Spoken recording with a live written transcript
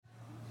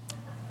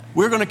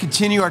We're going to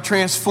continue our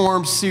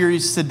Transform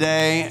series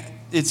today.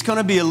 It's going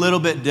to be a little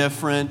bit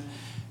different.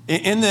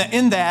 In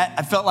that,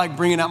 I felt like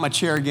bringing out my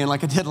chair again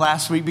like I did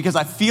last week because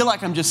I feel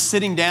like I'm just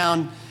sitting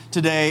down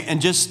today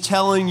and just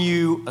telling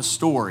you a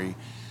story.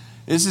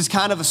 This is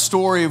kind of a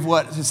story of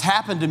what has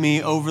happened to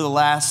me over the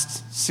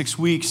last 6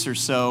 weeks or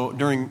so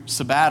during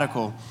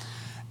sabbatical.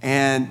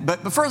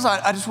 But first,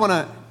 I just want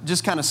to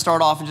just kind of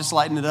start off and just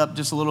lighten it up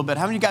just a little bit.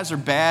 How many of you guys are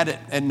bad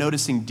at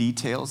noticing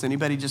details?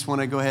 Anybody just want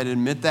to go ahead and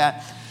admit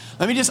that?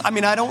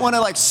 I don't want to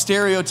like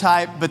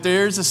stereotype, but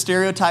there's a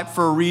stereotype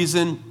for a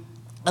reason,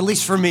 at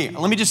least for me.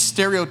 Let me just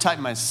stereotype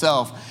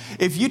myself.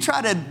 If you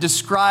try to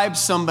describe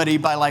somebody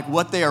by like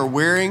what they are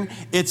wearing,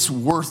 it's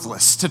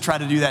worthless to try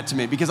to do that to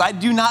me because I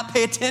do not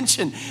pay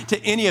attention to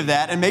any of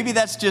that. And maybe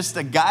that's just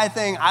a guy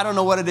thing. I don't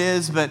know what it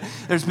is, but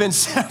there's been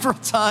several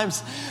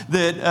times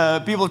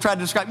that people have tried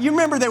to describe, you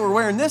remember they were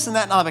wearing this and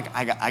that? And I'm like,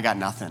 I got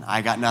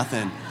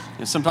nothing.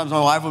 And sometimes my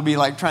wife will be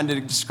like trying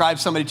to describe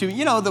somebody to me,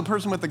 you know, the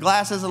person with the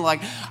glasses, and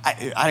like,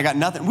 I got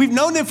nothing. We've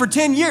known them for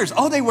 10 years.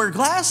 Oh, they wear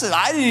glasses.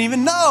 I didn't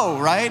even know,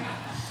 right?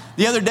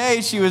 The other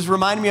day, she was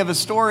reminding me of a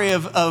story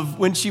of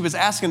when she was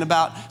asking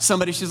about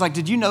somebody. She's like,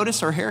 did you notice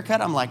her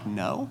haircut? I'm like,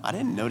 no, I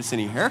didn't notice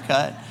any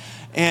haircut.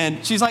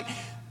 And she's like,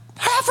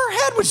 half her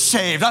head was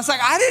shaved. I was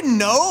like, I didn't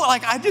know.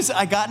 Like,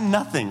 I got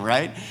nothing,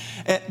 right?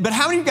 But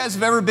how many of you guys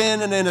have ever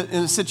been in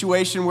a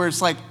situation where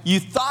it's like you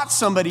thought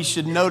somebody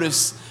should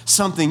notice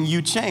something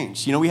you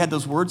changed? You know, we had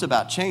those words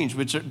about change,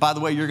 which, by the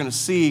way, you're going to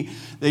see,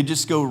 they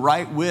just go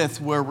right with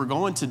where we're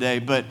going today.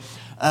 But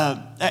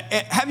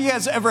have you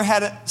guys ever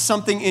had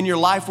something in your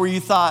life where you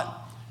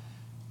thought,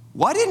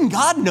 why didn't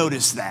God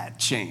notice that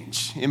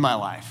change in my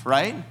life,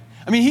 right?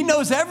 I mean, he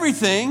knows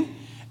everything.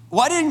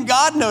 Why didn't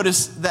God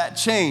notice that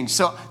change?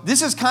 So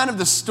this is kind of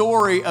the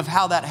story of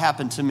how that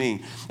happened to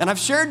me. And I've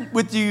shared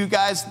with you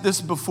guys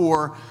this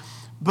before,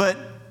 but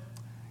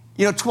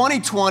you know,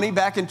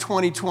 back in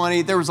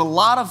 2020, there was a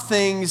lot of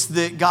things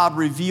that God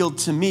revealed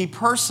to me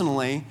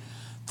personally,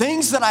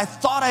 things that I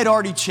thought I'd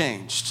already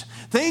changed,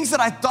 things that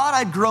I thought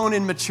I'd grown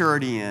in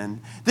maturity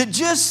in, that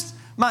just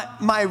my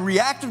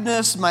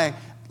reactiveness, my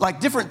like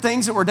different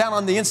things that were down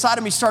on the inside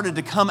of me started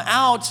to come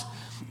out.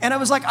 And I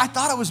was like, I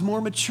thought I was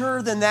more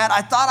mature than that.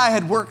 I thought I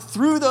had worked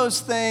through those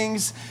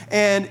things.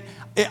 And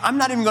I'm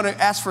not even going to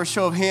ask for a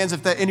show of hands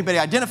if anybody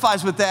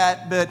identifies with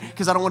that, but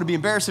because I don't want to be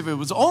embarrassed if it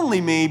was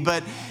only me,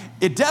 but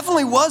it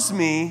definitely was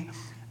me.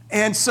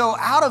 And so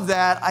out of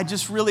that, I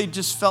just really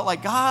just felt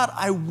like, God,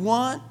 I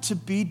want to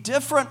be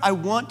different. I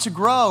want to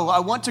grow. I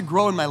want to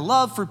grow in my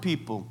love for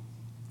people.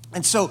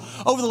 And so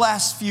over the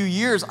last few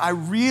years, I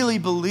really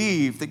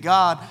believe that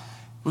God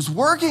was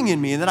working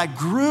in me and that I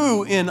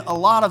grew in a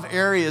lot of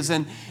areas.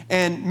 And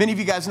many of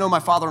you guys know my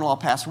father-in-law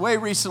passed away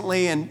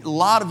recently, and a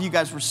lot of you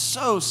guys were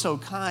so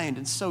kind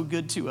and so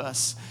good to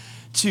us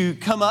to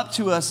come up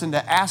to us and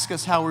to ask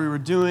us how we were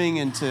doing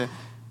and to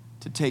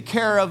take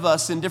care of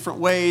us in different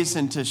ways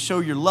and to show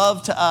your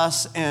love to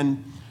us.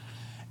 And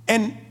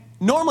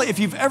normally, if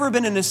you've ever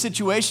been in a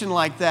situation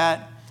like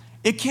that,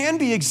 it can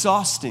be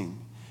exhausting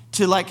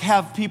to like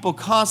have people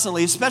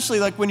constantly, especially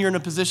like when you're in a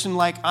position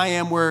like I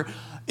am where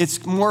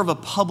it's more of a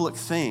public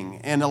thing.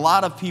 And there's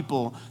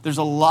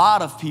a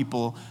lot of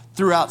people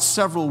throughout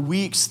several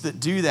weeks that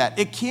do that.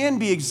 It can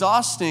be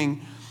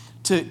exhausting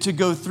to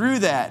go through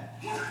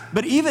that.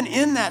 But even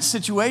in that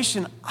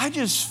situation, I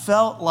just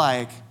felt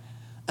like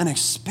an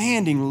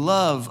expanding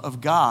love of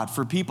God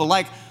for people.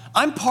 Like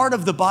I'm part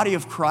of the body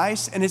of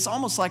Christ, and it's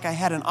almost like I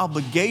had an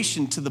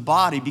obligation to the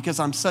body because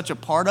I'm such a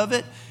part of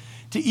it,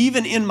 to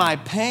even in my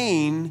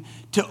pain,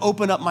 to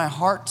open up my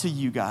heart to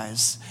you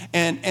guys.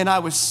 And I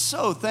was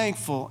so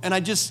thankful. And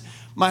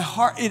my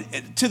heart,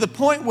 to the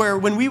point where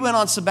when we went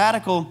on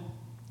sabbatical,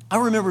 I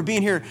remember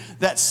being here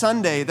that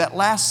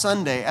last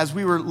Sunday as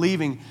we were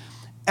leaving,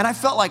 and I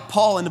felt like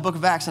Paul in the book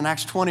of Acts, in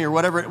Acts 20 or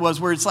whatever it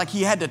was, where it's like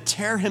he had to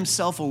tear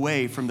himself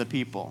away from the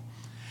people.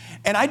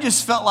 And I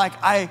just felt like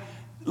I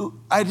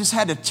just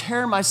had to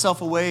tear myself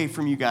away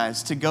from you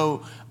guys to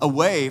go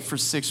away for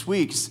 6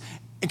 weeks.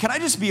 And can I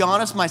just be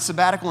honest, my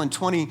sabbatical in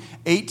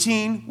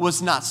 2018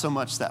 was not so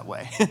much that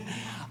way.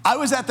 I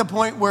was at the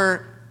point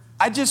where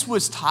I just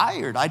was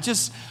tired. I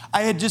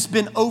had just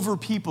been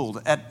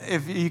overpeopled,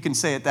 if you can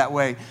say it that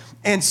way.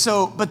 And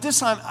so, but this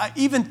time,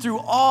 even through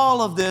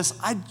all of this,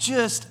 I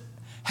just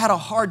had a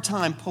hard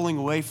time pulling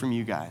away from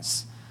you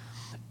guys.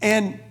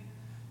 And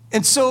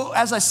so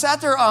as I sat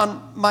there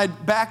on my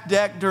back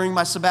deck during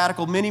my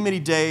sabbatical many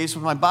days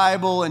with my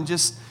Bible and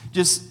just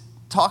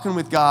talking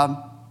with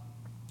God,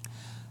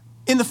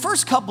 in the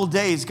first couple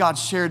days, God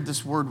shared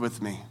this word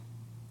with me.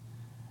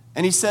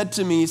 And he said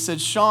to me,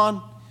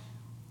 Shawn,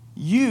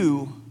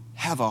 you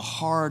have a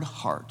hard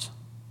heart.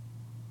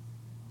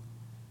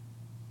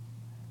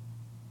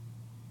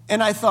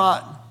 And I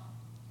thought,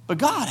 but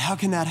God, how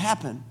can that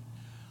happen?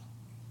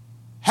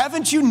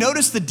 Haven't you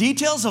noticed the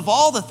details of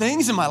all the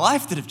things in my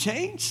life that have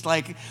changed?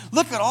 Like,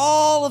 look at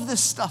all of this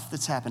stuff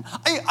that's happened.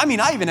 I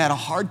even had a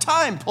hard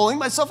time pulling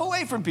myself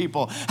away from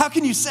people. How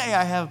can you say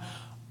I have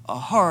a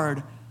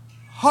hard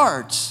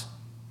heart?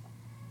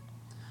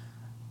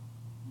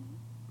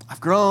 I've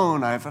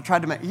grown. I've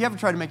tried to make, you ever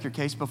tried to make your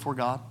case before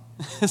God?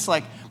 It's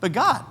like, but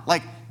God,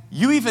 like,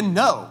 you even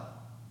know.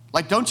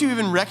 Like, don't you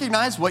even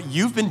recognize what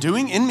you've been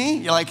doing in me?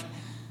 You're like,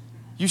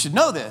 you should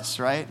know this,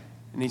 right?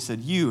 And he said,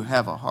 you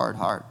have a hard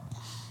heart.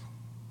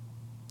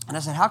 And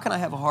I said, how can I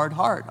have a hard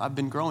heart? I've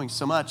been growing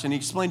so much. And he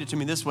explained it to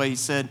me this way. He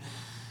said,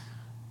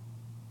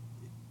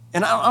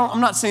 and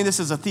I'm not saying this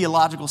as a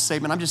theological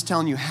statement. I'm just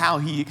telling you how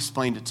he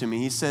explained it to me.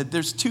 He said,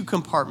 there's two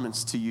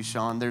compartments to you,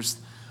 Shawn. There's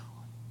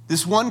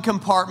this one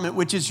compartment,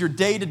 which is your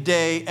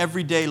day-to-day,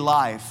 everyday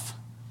life.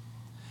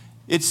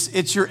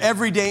 It's your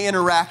everyday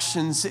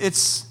interactions.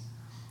 It's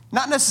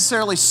not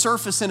necessarily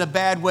surface in a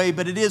bad way,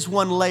 but it is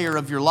one layer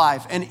of your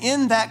life. And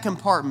in that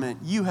compartment,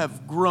 you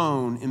have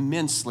grown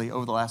immensely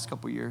over the last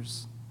couple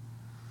years.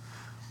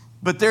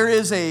 But there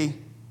is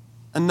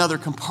another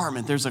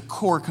compartment. There's a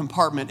core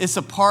compartment. It's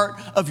a part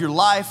of your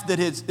life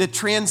that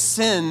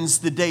transcends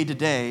the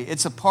day-to-day.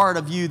 It's a part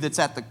of you that's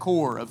at the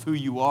core of who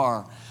you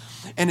are.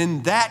 And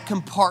in that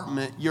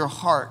compartment, your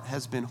heart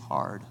has been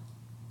hard.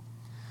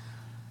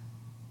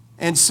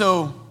 And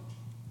so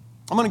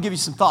I'm going to give you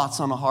some thoughts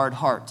on a hard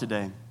heart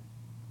today,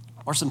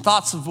 or some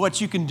thoughts of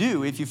what you can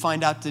do if you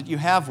find out that you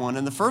have one.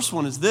 And the first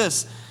one is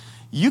this: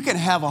 you can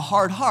have a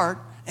hard heart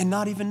and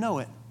not even know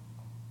it.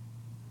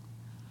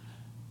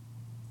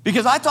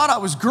 Because I thought I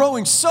was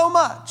growing so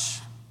much.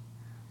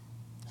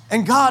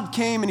 And God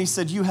came and he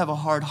said, you have a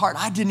hard heart.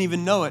 I didn't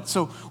even know it.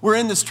 So we're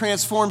in this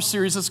Transform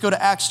series. Let's go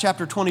to Acts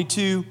chapter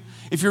 22.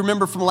 If you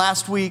remember from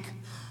last week,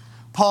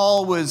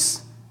 Paul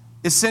was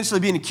essentially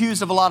being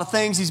accused of a lot of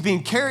things. He's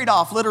being carried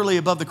off literally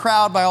above the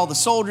crowd by all the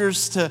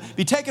soldiers to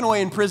be taken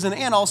away in prison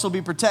and also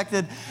be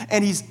protected.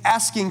 And he's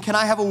asking, can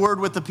I have a word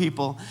with the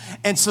people?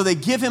 And so they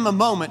give him a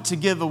moment to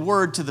give a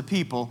word to the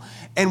people.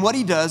 And what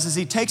he does is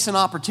he takes an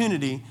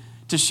opportunity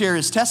to share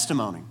his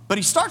testimony. But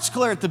he starts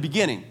clear at the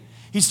beginning.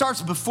 He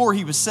starts before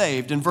he was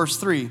saved in verse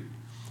 3.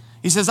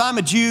 He says, I'm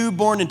a Jew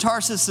born in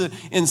Tarsus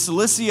in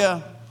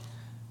Cilicia,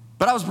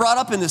 but I was brought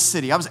up in this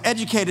city. I was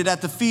educated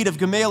at the feet of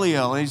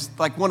Gamaliel, and he's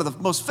like one of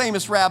the most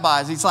famous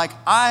rabbis. He's like,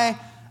 I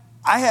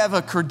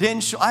have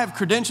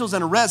credentials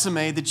and a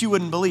resume that you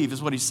wouldn't believe,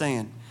 is what he's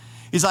saying.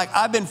 He's like,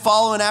 I've been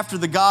following after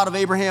the God of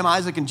Abraham,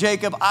 Isaac, and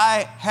Jacob.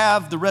 I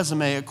have the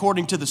resume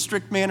according to the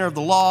strict manner of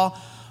the law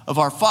of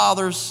our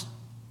fathers,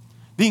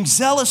 being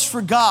zealous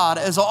for God,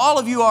 as all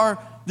of you are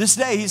this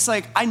day. He's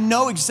like, I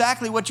know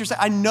exactly what you're saying.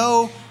 I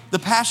know the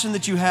passion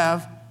that you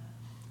have.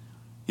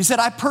 He said,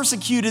 I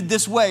persecuted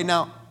this way.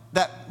 Now,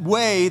 that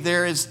way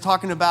there is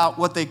talking about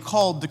what they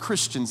called the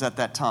Christians at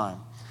that time.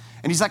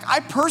 And he's like, I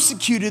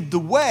persecuted the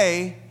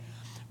way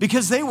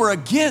because they were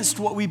against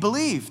what we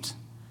believed.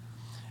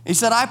 He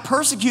said, I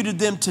persecuted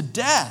them to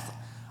death.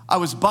 I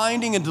was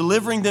binding and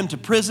delivering them to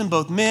prison,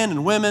 both men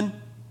and women.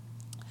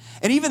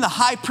 And even the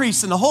high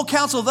priest and the whole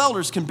council of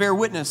elders can bear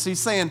witness. He's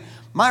saying,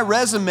 my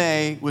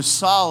resume was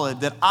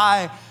solid, that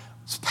I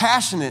was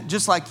passionate,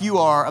 just like you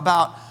are,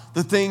 about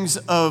the things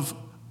of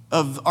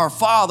our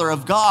Father,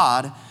 of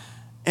God.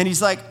 And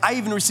he's like, I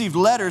even received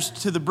letters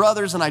to the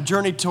brothers, and I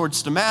journeyed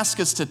towards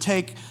Damascus to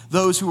take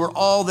those who were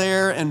all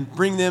there and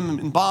bring them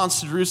in bonds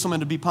to Jerusalem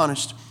and to be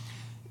punished.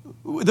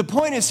 The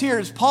point is here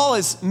is Paul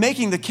is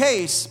making the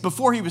case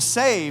before he was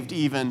saved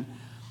even.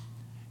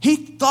 He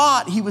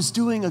thought he was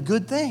doing a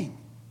good thing.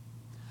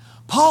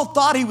 Paul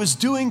thought he was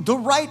doing the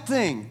right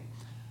thing.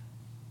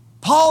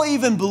 Paul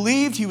even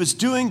believed he was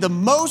doing the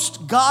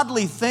most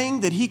godly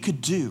thing that he could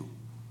do.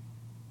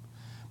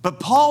 But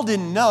Paul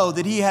didn't know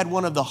that he had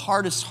one of the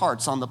hardest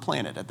hearts on the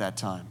planet at that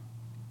time.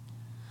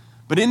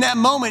 But in that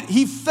moment,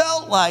 he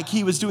felt like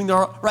he was doing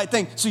the right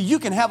thing. So you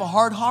can have a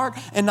hard heart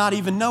and not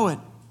even know it.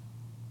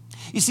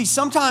 You see,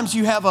 sometimes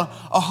you have a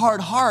hard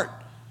heart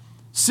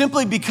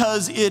simply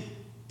because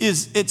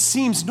it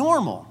seems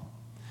normal,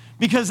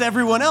 because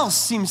everyone else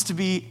seems to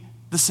be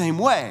the same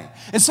way.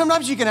 And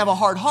sometimes you can have a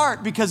hard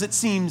heart because it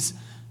seems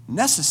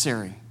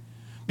necessary.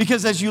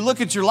 Because as you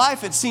look at your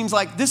life, it seems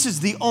like this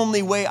is the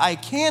only way I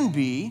can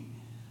be.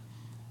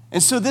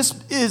 And so this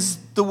is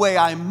the way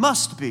I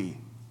must be.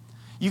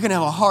 You can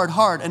have a hard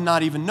heart and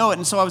not even know it.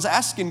 And so I was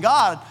asking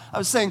God, I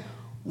was saying,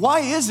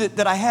 why is it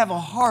that I have a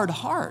hard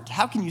heart?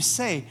 How can you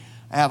say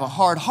I have a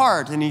hard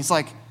heart? And he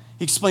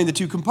explained the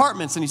two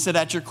compartments, and he said,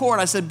 at your core.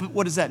 And I said, but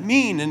what does that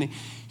mean? And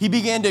he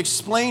began to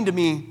explain to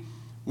me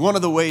one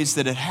of the ways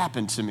that it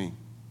happened to me.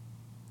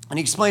 And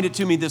he explained it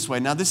to me this way.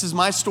 Now, this is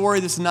my story.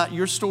 This is not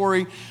your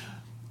story.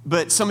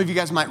 But some of you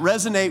guys might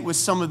resonate with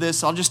some of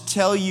this. I'll just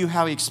tell you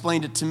how he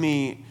explained it to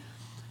me.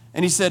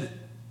 And he said,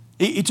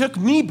 he took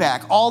me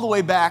back, all the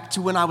way back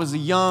to when I was a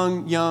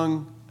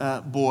young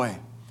boy.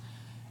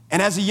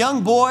 And as a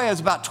young boy, I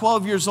was about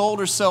 12 years old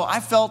or so,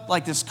 I felt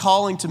like this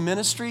calling to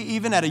ministry,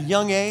 even at a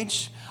young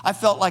age. I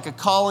felt like a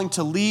calling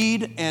to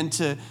lead and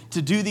to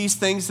do these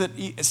things that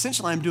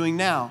essentially I'm doing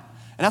now.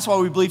 And that's why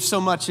we believe so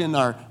much in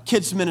our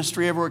kids'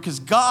 ministry everywhere, because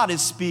God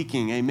is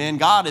speaking, amen?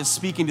 God is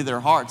speaking to their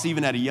hearts,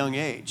 even at a young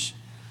age.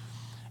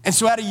 And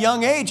so at a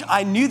young age,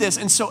 I knew this.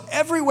 And so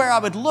everywhere I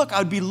would look, I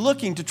would be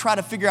looking to try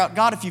to figure out,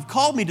 God, if you've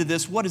called me to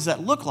this, what does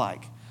that look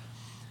like?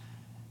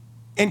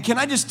 And can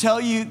I just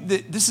tell you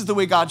that this is the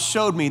way God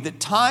showed me, that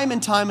time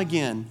and time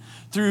again,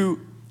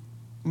 through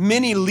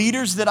many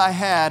leaders that I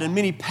had and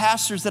many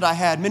pastors that I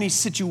had, many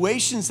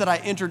situations that I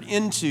entered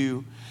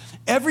into,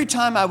 every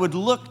time I would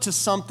look to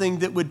something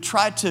that would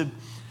try to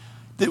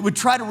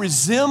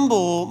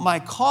resemble my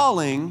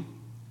calling,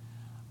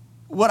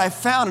 what I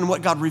found and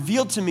what God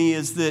revealed to me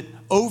is that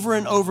over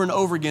and over and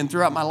over again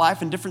throughout my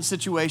life in different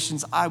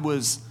situations, I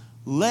was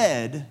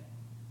led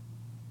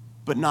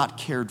but not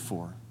cared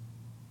for.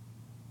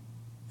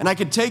 And I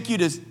could take you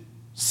to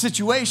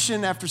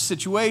situation after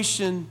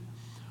situation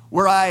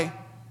where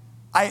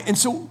and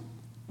so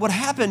what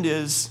happened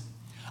is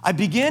I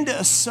began to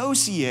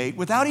associate,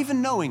 without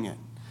even knowing it,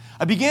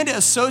 I began to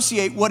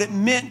associate what it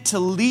meant to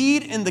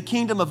lead in the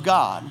kingdom of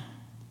God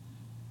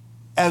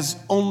as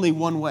only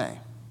one way.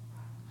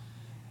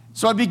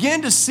 So I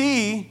began to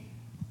see,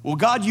 well,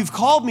 God, you've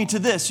called me to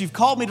this. You've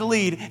called me to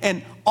lead.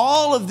 And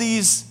all of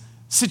these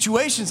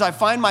situations I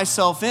find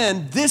myself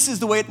in, this is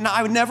the way. Now,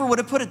 I never would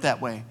have put it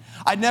that way.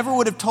 I never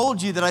would have told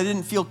you that I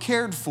didn't feel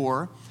cared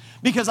for,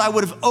 because I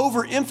would have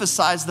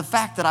overemphasized the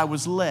fact that I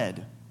was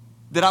led,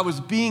 that I was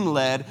being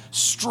led,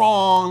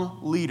 strong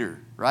leader,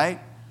 right?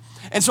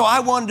 And so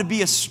I wanted to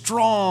be a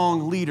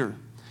strong leader.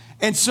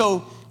 And so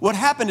what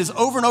happened is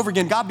over and over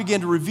again, God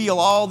began to reveal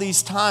all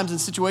these times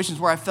and situations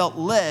where I felt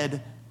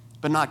led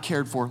but not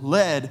cared for,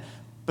 led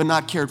but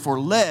not cared for,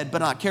 led but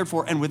not cared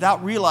for. And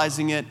without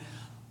realizing it,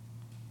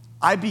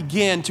 I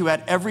began to,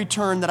 at every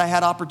turn that I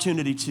had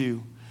opportunity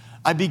to,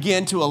 I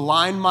began to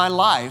align my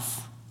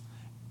life.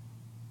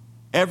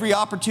 Every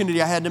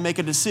opportunity I had to make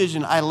a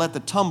decision, I let the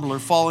tumbler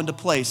fall into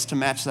place to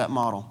match that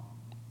model.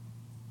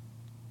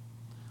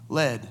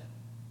 Led,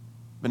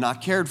 but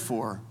not cared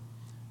for,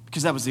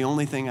 because that was the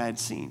only thing I had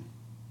seen.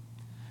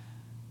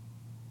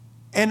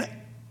 And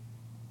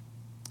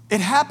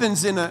it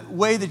happens in a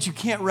way that you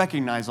can't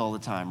recognize all the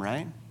time,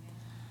 right?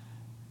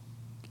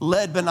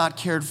 Led, but not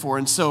cared for.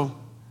 And so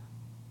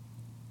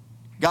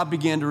God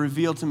began to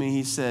reveal to me,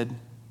 he said,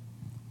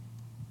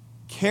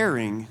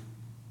 caring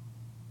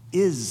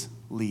is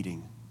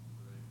leading.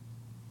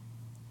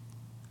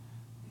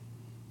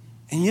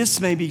 And this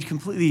may be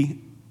completely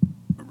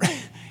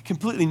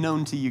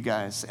known to you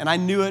guys. And I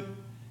knew it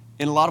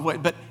in a lot of ways.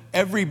 But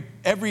every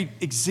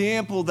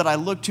example that I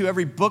looked to,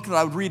 every book that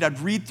I would read, I'd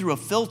read through a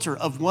filter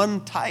of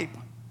one type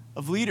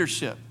of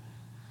leadership.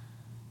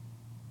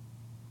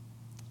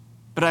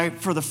 But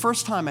for the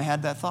first time, I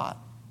had that thought,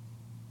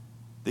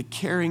 that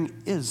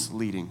caring is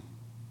leading.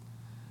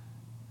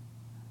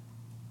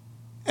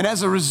 And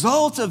as a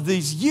result of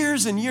these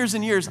years and years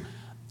and years,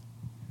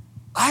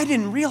 I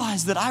didn't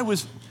realize that I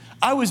was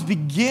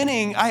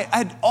beginning, I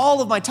had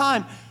all of my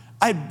time,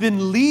 I'd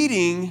been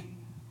leading,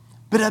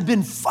 but I've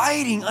been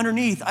fighting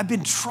underneath. I've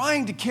been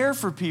trying to care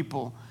for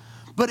people,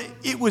 but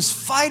it was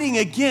fighting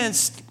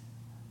against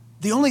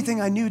the only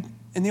thing I knew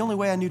and the only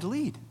way I knew to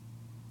lead.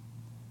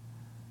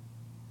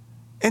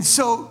 And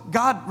so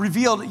God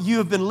revealed, you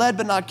have been led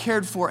but not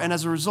cared for, and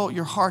as a result,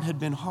 your heart had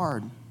been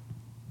hard.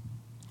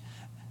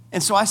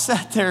 And so I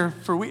sat there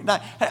for weeks.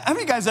 How many of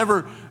you guys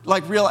ever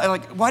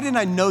realize, why didn't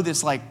I know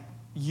this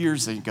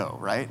years ago,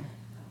 right?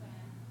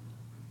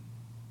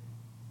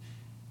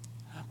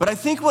 But I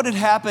think what had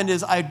happened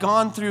is I had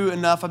gone through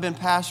enough. I've been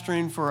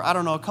pastoring for,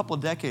 a couple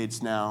of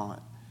decades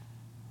now.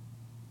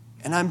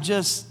 And I'm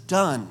just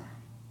done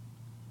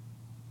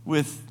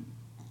with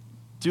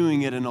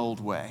doing it an old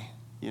way,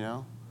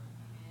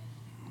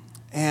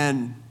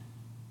 And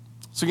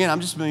so again, I'm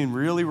just being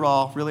really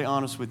raw, really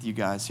honest with you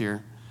guys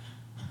here.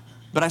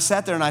 But I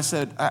sat there and I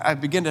said, I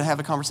began to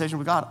have a conversation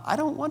with God.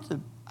 I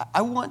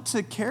want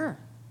to care.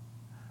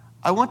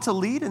 I want to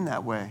lead in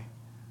that way.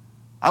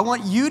 I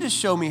want you to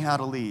show me how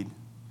to lead.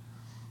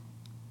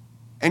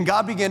 And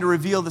God began to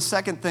reveal the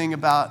second thing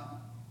about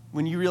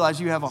when you realize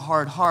you have a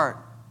hard heart,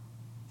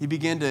 he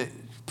began to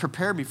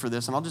prepare me for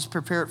this. And I'll just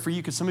prepare it for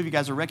you because some of you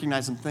guys are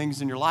recognizing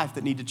things in your life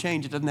that need to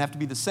change. It doesn't have to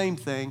be the same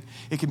thing.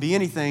 It can be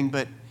anything,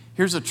 but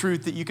here's a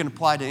truth that you can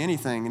apply to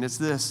anything, and it's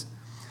this.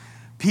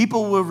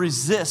 People will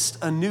resist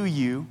a new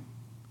you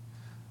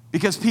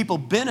because people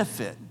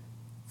benefit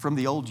from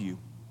the old you.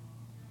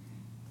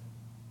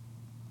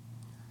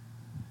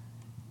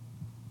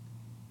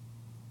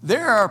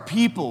 There are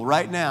people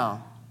right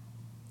now,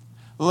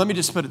 let me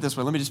just put it this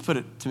way. Let me just put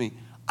it to me.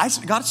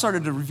 God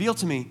started to reveal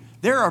to me,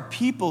 there are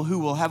people who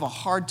will have a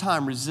hard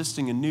time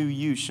resisting a new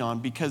you, Shawn,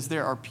 because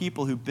there are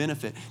people who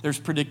benefit. There's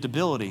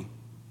predictability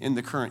in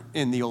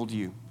the old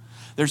you.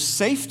 There's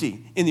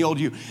safety in the old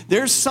you.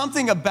 There's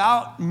something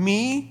about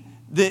me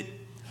that,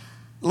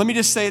 let me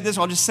just say it this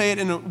way, I'll just say it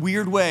in a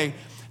weird way.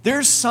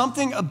 There's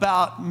something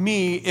about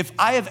me, if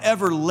I have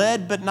ever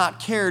led but not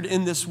cared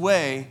in this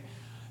way,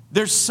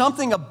 there's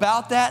something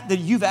about that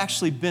you've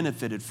actually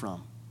benefited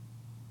from.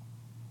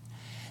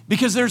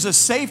 Because there's a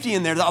safety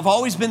in there. I've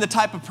always been the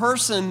type of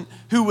person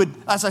who would,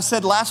 as I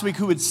said last week,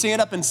 who would stand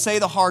up and say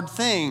the hard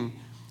thing.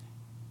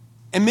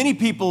 And many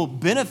people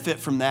benefit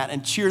from that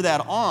and cheer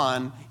that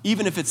on,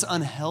 even if it's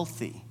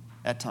unhealthy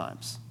at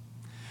times.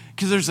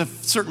 because there's a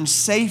certain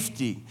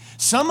safety.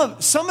 Some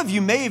of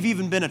you may have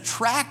even been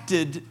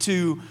attracted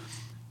to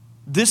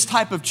this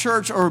type of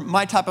church or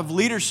my type of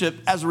leadership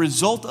as a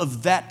result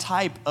of that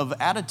type of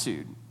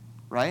attitude,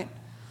 right?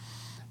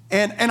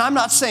 And I'm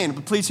not saying,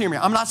 but please hear me,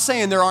 I'm not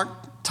saying there aren't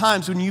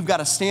times when you've got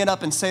to stand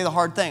up and say the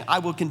hard thing. I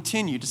will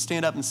continue to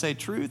stand up and say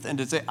truth and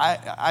to say,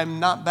 I'm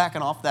not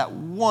backing off that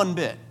one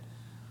bit.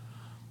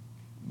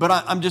 But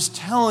I'm just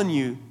telling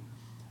you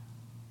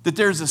that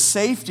there's a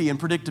safety and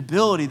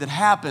predictability that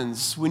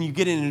happens when you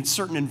get in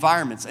certain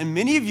environments. And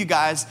many of you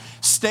guys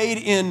stayed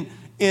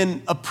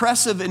in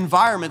oppressive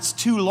environments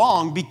too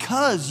long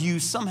because you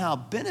somehow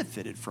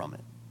benefited from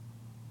it.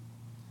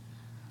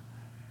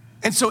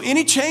 And so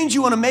any change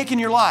you want to make in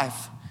your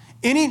life,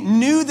 any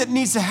new that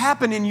needs to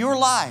happen in your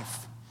life,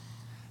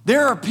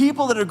 there are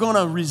people that are going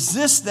to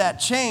resist that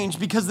change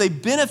because they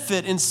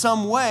benefit in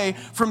some way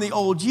from the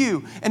old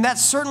you. And that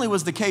certainly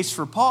was the case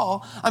for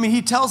Paul. I mean,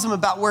 he tells them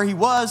about where he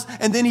was,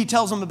 and then he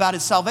tells them about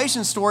his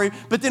salvation story.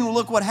 But then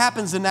look what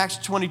happens in Acts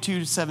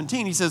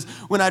 22:17. He says,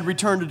 when I'd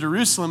returned to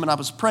Jerusalem and I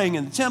was praying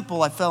in the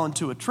temple, I fell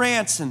into a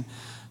trance and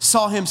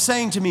saw him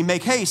saying to me,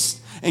 make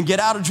haste and get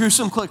out of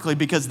Jerusalem quickly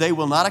because they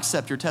will not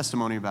accept your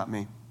testimony about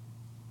me.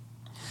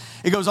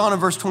 It goes on in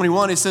verse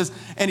 21, it says,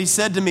 and he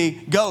said to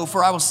me, go,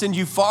 for I will send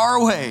you far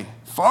away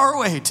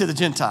to the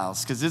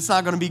Gentiles, because it's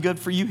not going to be good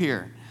for you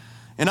here.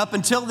 And up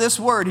until this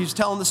word, he's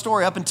telling the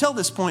story, up until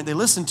this point, they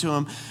listened to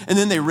him, and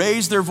then they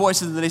raised their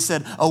voices, and they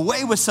said,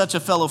 away with such a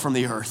fellow from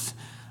the earth.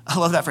 I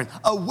love that phrase,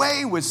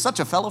 away with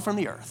such a fellow from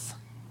the earth.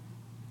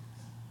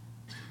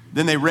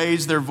 Then they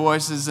raised their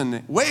voices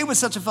and away with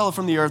such a fellow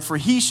from the earth, for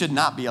he should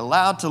not be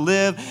allowed to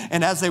live.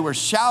 And as they were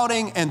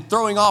shouting and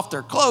throwing off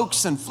their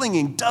cloaks and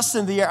flinging dust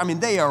in the air, I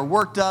mean, they are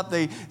worked up.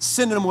 They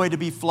sent him away to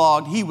be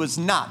flogged. He was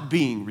not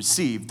being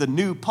received. The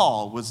new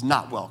Paul was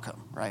not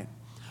welcome, right?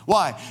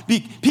 Why?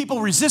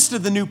 People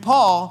resisted the new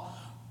Paul,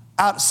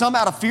 some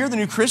out of fear. The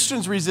new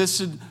Christians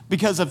resisted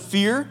because of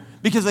fear,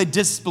 because they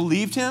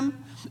disbelieved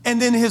him. And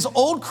then his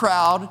old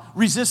crowd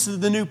resisted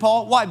the new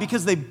Paul. Why?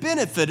 Because they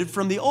benefited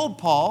from the old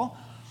Paul,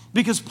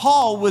 because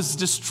Paul was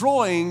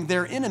destroying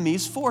their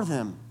enemies for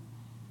them.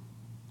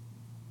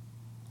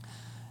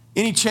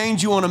 Any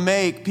change you want to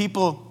make,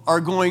 people are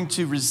going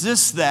to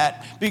resist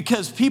that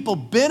because people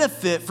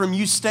benefit from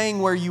you staying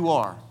where you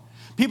are.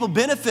 People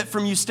benefit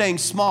from you staying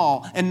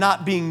small and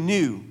not being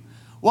new.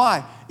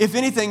 Why? If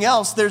anything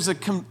else, there's a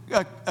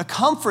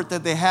comfort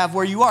that they have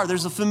where you are.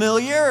 There's a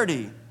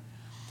familiarity.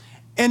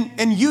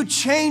 And you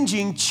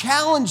changing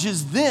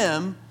challenges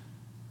them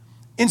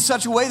in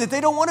such a way that they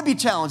don't want to be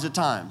challenged at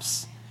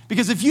times.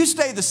 Because if you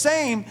stay the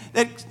same,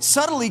 that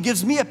subtly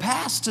gives me a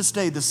pass to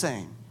stay the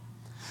same.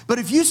 But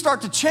if you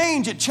start to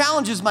change, it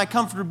challenges my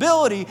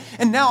comfortability,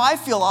 and now I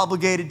feel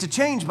obligated to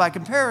change by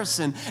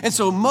comparison. And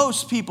so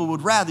most people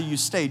would rather you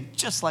stay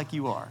just like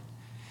you are,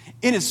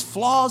 in its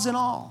flaws and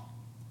all,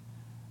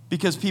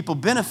 because people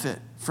benefit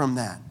from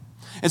that.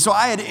 And so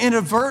I had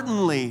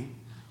inadvertently,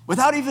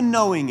 without even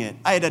knowing it,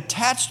 I had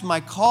attached my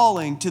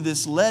calling to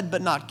this led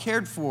but not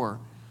cared for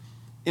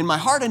in my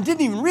heart and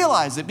didn't even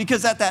realize it,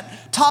 because at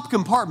that top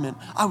compartment,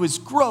 I was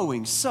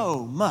growing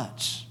so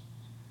much.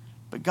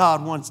 But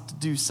God wants to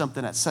do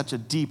something at such a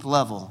deep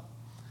level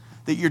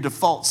that your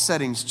default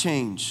settings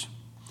change.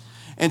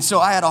 And so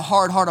I had a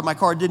hard heart on my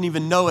car, didn't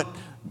even know it.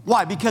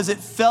 Why? Because it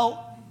felt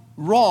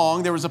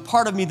wrong. There was a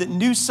part of me that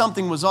knew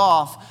something was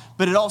off,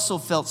 but it also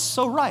felt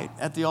so right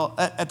at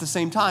the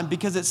same time,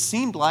 because it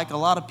seemed like a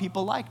lot of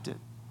people liked it.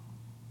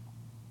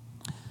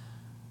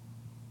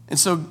 And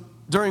so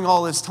during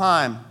all this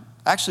time,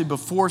 actually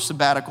before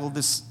sabbatical,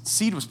 this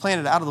seed was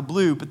planted out of the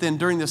blue, but then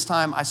during this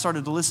time, I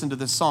started to listen to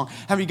this song.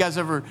 Have you guys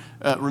ever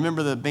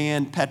remember the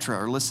band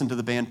Petra or listened to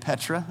the band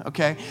Petra?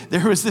 Okay,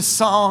 there was this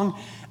song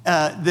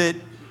that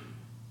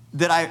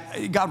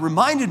God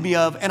reminded me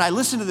of, and I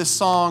listened to this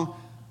song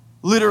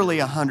literally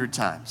 100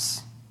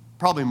 times,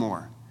 probably more.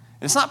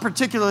 And it's not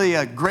particularly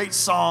a great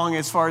song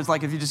as far as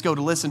like if you just go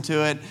to listen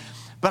to it,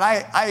 but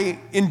I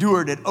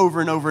endured it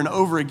over and over and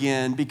over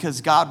again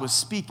because God was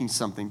speaking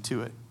something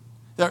to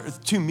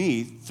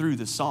me through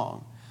the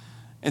song.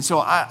 And so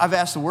I've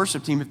asked the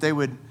worship team if they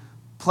would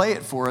play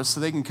it for us so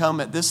they can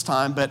come at this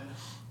time. But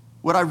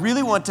what I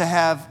really want to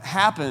have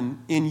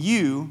happen in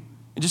you,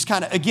 and just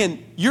kind of,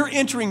 again, you're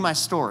entering my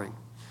story.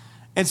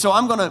 And so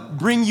I'm going to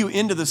bring you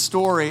into the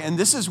story. And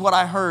this is what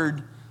I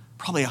heard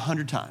probably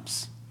 100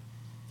 times.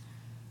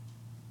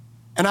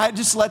 And I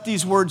just let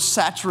these words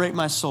saturate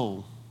my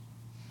soul.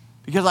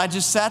 Because I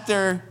just sat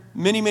there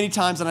many, many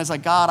times and I was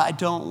like, God, I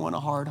don't want a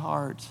hard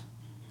heart.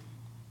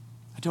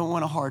 I don't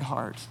want a hard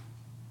heart.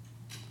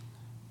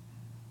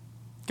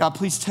 God,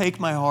 please take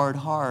my hard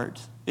heart.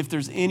 If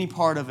there's any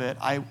part of it,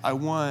 I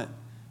want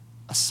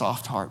a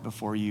soft heart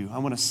before you. I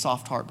want a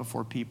soft heart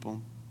before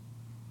people.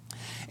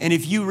 And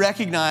if you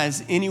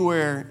recognize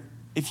anywhere,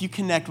 if you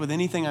connect with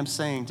anything I'm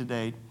saying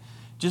today,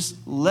 just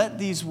let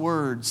these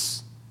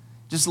words,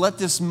 just let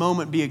this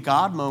moment be a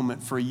God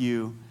moment for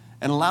you,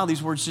 and allow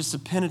these words just to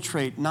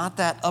penetrate, not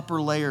that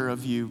upper layer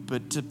of you,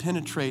 but to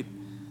penetrate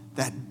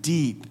that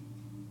deep,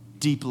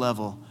 deep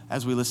level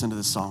as we listen to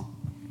this song.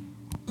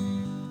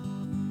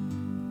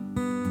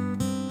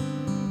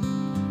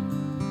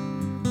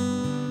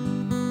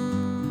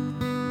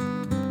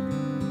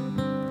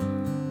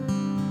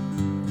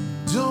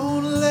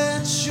 Don't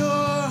let your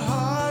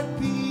heart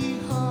be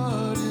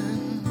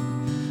hardened.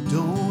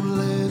 Don't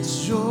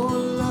let your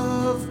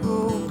love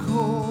grow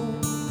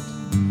cold.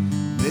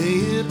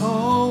 May it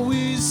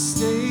always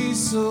stay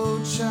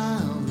so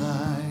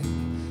childlike.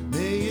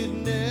 May it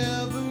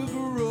never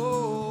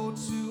grow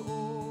too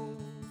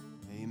old.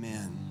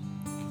 Amen.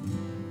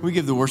 We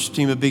give the worship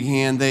team a big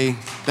hand. They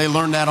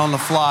learned that on the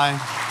fly.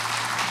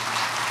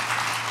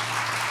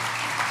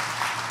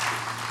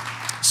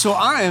 So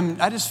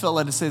I just felt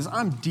led to say this.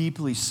 I'm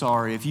deeply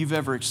sorry if you've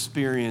ever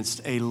experienced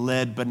a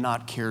led but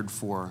not cared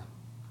for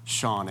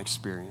Shawn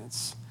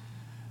experience.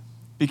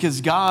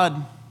 Because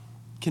God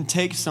can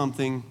take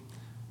something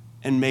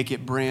and make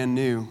it brand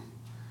new.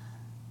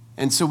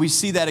 And so we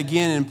see that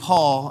again in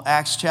Paul,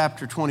 Acts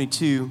chapter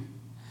 22.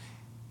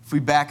 If we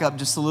back up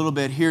just a little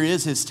bit, here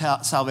is his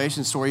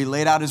salvation story. He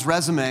laid out his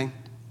resume,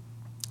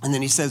 and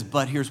then he says,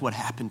 but here's what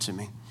happened to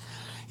me.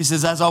 He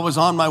says, as I was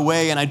on my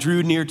way and I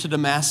drew near to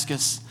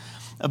Damascus,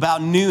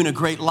 about noon, a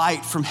great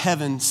light from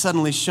heaven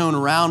suddenly shone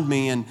around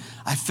me, and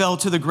I fell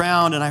to the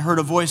ground, and I heard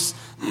a voice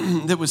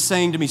that was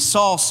saying to me,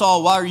 Saul,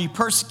 Saul, why are you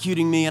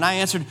persecuting me? And I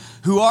answered,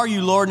 who are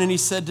you, Lord? And he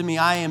said to me,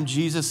 I am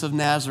Jesus of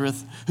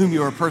Nazareth, whom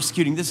you are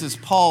persecuting. This is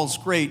Paul's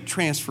great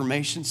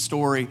transformation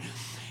story.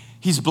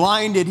 He's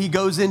blinded. He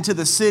goes into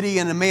the city,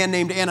 and a man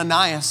named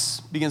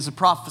Ananias begins to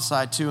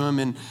prophesy to him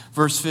in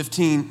verse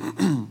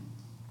 15.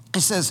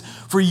 It says,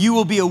 for you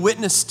will be a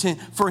witness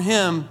for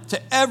him to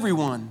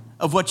everyone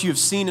of what you have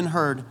seen and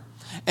heard.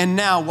 And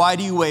now, why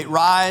do you wait?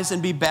 Rise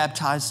and be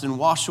baptized and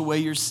wash away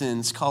your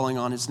sins, calling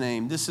on his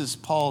name. This is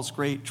Paul's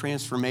great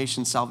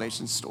transformation,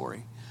 salvation story.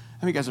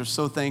 How many of you guys are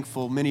so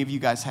thankful? Many of you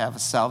guys have a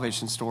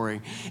salvation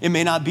story. It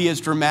may not be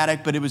as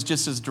dramatic, but it was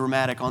just as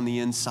dramatic on the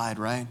inside,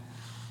 right?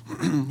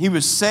 He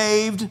was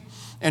saved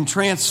and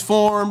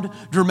transformed,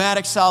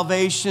 dramatic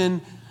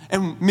salvation.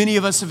 And many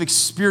of us have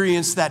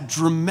experienced that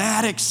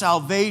dramatic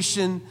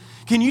salvation.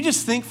 Can you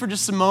just think for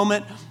just a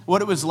moment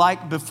what it was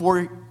like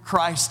before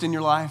Christ in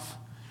your life?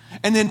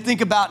 And then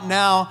think about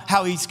now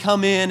how he's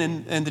come in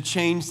and the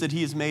change that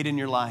he has made in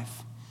your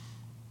life.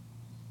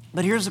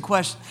 But here's the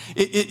question.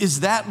 Is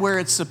that where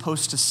it's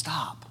supposed to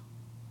stop?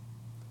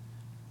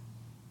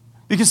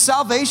 Because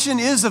salvation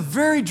is a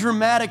very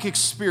dramatic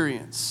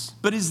experience.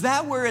 But is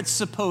that where it's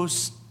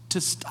supposed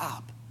to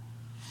stop?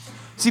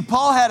 See,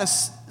 Paul had a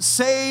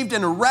saved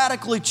and a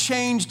radically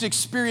changed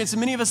experience. And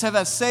many of us have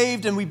a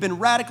saved and we've been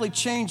radically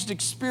changed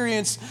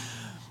experience.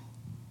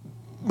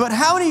 But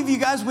how many of you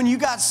guys, when you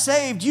got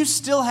saved, you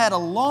still had a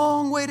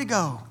long way to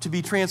go to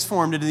be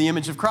transformed into the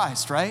image of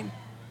Christ, right?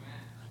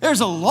 There's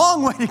a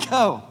long way to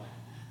go.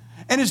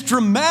 And as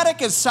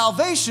dramatic as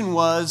salvation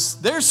was,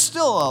 there's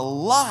still a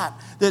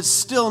lot that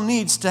still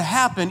needs to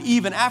happen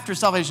even after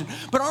salvation.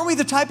 But aren't we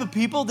the type of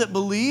people that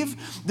believe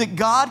that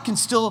God can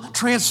still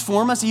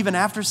transform us even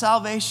after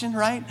salvation,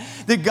 right?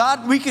 That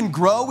God, we can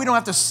grow, we don't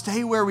have to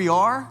stay where we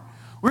are.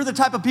 We're the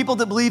type of people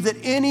that believe that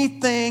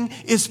anything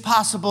is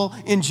possible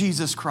in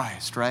Jesus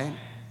Christ, right?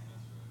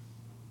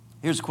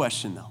 Here's a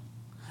question, though.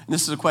 And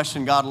this is a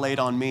question God laid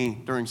on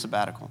me during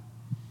sabbatical.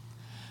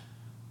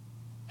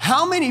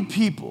 How many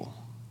people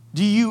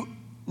do you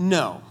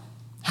know?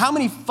 How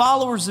many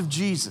followers of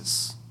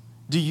Jesus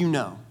do you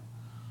know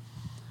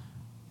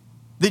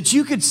that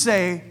you could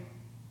say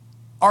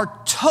are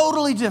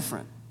totally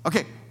different?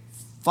 Okay,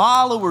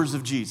 followers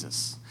of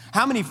Jesus.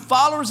 How many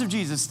followers of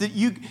Jesus that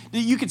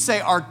you could say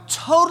are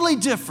totally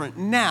different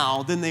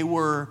now than they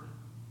were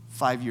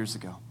 5 years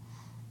ago?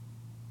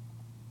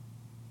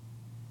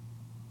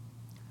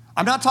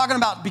 I'm not talking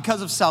about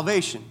because of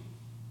salvation.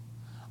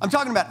 I'm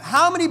talking about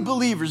how many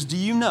believers do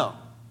you know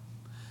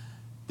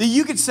that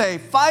you could say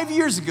 5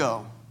 years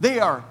ago they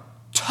are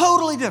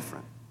totally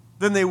different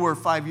than they were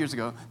 5 years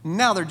ago.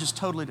 Now they're just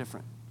totally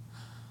different.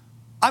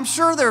 I'm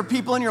sure there are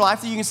people in your life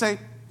that you can say,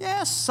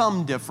 yeah,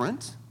 some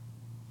different,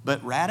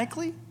 but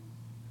radically?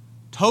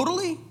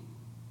 Totally?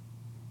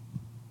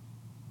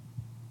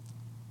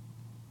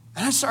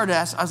 And I started to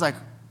ask, I was like,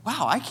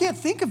 wow, I can't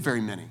think of very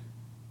many.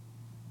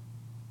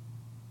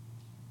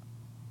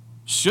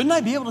 Shouldn't I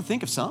be able to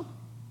think of some?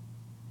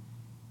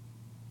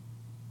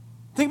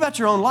 Think about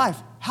your own life.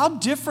 How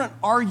different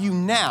are you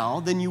now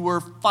than you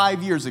were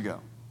 5 years ago?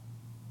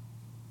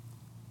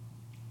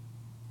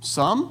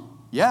 Some?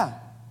 Yeah.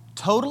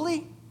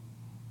 Totally?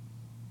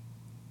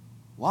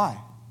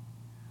 Why?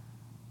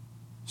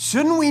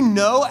 Shouldn't we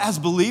know as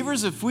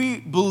believers, if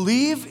we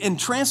believe in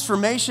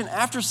transformation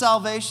after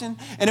salvation,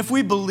 and if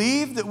we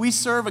believe that we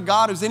serve a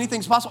God who's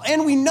anything's possible,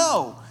 and we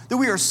know that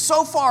we are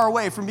so far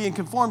away from being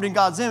conformed in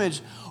God's image,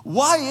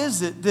 why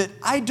is it that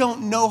I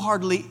don't know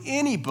hardly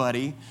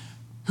anybody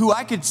who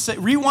I could say,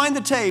 rewind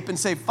the tape and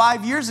say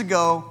 5 years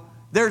ago,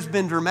 there's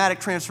been dramatic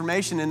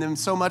transformation in them,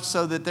 so much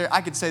so that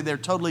I could say they're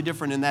totally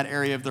different in that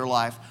area of their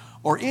life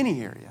or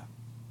any area?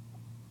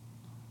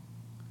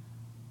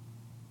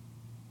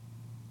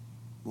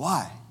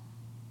 Why?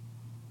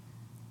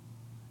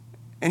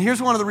 And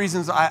here's one of the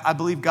reasons I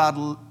believe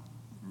God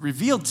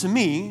revealed to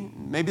me.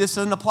 Maybe this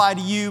doesn't apply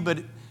to you,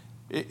 but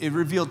it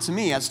revealed to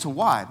me as to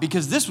why.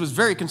 Because this was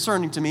very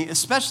concerning to me,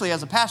 especially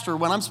as a pastor,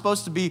 when I'm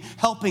supposed to be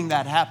helping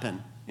that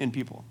happen in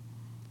people.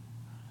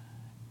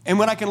 And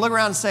when I can look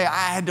around and say,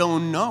 I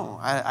don't know.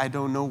 I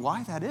don't know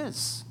why that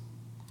is.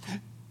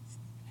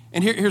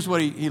 And here's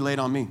what he laid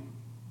on me.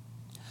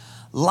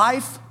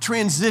 Life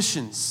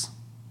transitions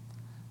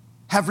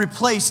have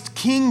replaced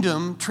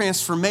kingdom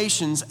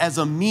transformations as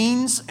a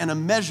means and a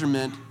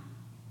measurement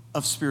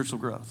of spiritual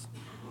growth.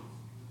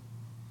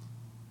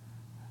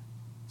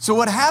 So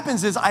what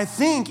happens is, I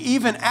think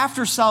even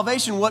after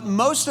salvation, what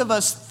most of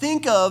us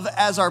think of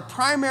as our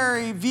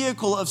primary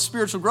vehicle of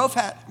spiritual growth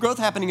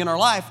happening in our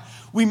life,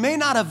 we may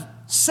not have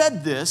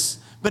said this,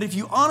 but if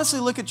you honestly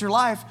look at your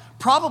life,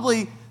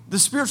 probably the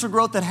spiritual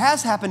growth that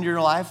has happened in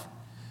your life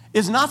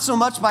is not so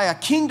much by a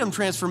kingdom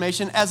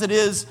transformation as it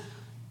is,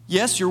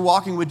 yes, you're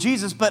walking with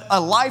Jesus, but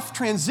a life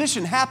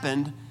transition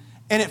happened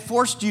and it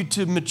forced you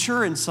to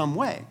mature in some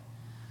way.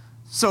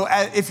 So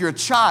if you're a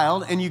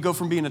child and you go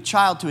from being a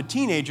child to a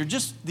teenager,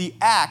 just the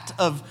act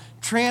of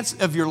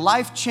your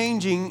life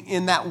changing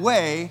in that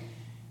way,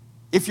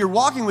 if you're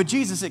walking with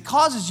Jesus, it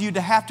causes you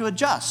to have to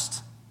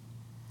adjust.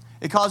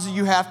 It causes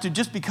you have to,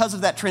 just because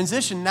of that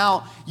transition,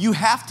 now you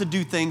have to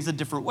do things a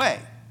different way.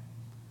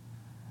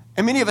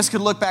 And many of us could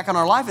look back on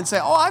our life and say,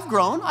 oh, I've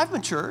grown, I've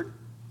matured.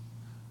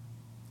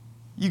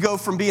 You go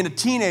from being a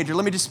teenager,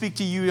 let me just speak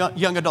to you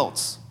young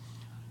adults.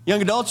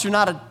 Young adults, you're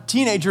not a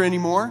teenager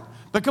anymore.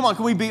 But come on,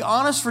 can we be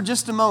honest for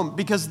just a moment?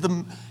 Because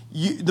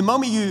the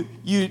moment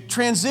you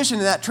transition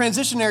in that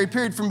transitionary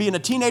period from being a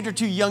teenager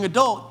to a young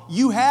adult,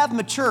 you have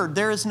matured,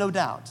 there is no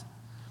doubt.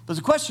 But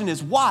the question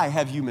is, why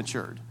have you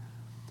matured?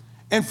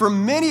 And for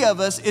many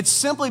of us, it's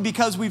simply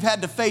because we've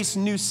had to face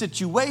new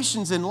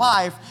situations in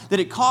life that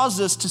it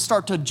caused us to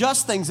start to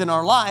adjust things in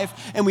our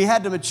life, and we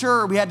had to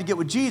mature, we had to get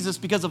with Jesus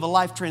because of a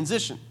life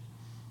transition.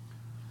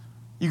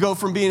 You go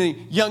from being a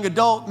young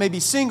adult, maybe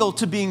single,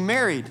 to being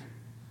married.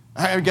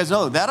 You guys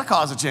know that'll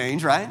cause a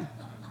change, right?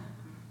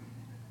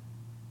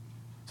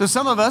 So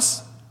some of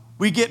us,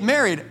 we get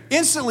married.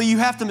 Instantly, you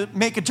have to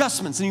make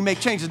adjustments and you make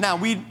changes. Now,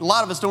 a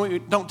lot of us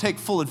don't take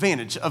full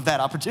advantage of that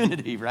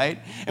opportunity, right?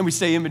 And we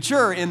stay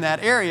immature in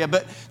that area.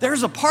 But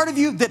there's a part of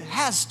you that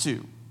has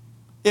to,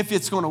 if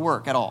it's going to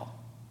work at all.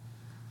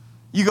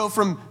 You go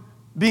from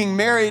being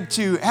married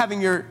to having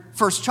your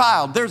first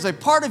child. There's a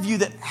part of you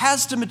that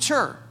has to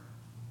mature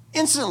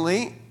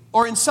instantly,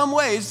 or in some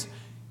ways,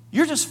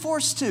 you're just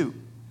forced to.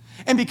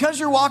 And because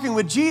you're walking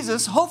with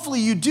Jesus, hopefully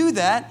you do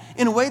that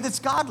in a way that's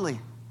godly.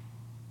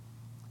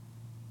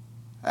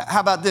 How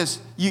about this?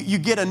 You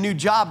get a new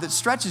job that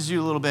stretches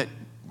you a little bit.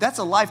 That's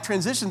a life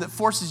transition that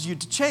forces you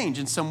to change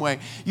in some way.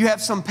 You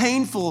have some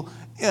painful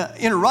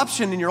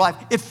interruption in your life.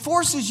 It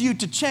forces you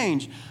to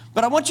change.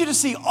 But I want you to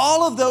see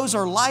all of those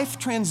are life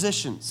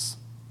transitions.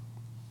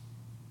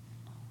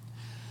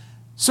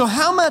 So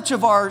how much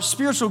of our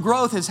spiritual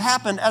growth has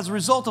happened as a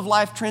result of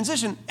life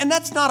transition? And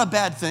that's not a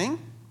bad thing.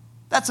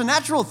 That's a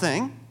natural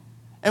thing,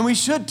 and we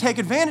should take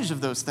advantage of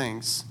those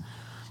things.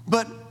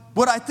 But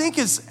what I think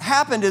has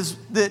happened is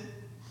that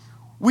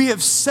we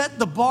have set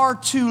the bar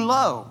too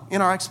low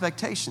in our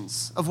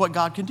expectations of what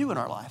God can do in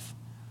our life.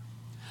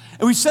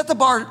 And we set the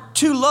bar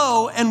too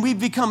low, and we've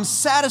become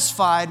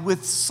satisfied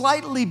with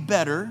slightly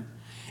better,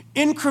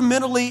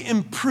 incrementally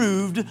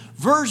improved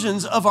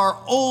versions of our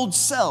old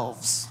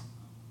selves.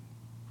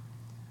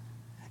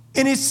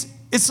 And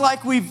it's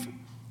like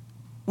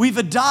we've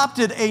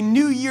adopted a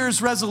New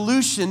Year's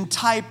resolution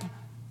type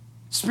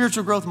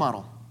spiritual growth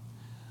model.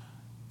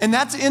 And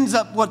that ends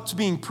up what's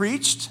being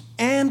preached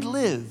and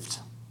lived.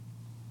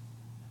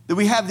 That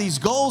we have these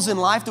goals in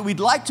life that we'd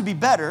like to be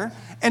better.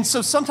 And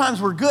so sometimes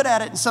we're good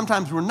at it and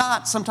sometimes we're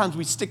not. Sometimes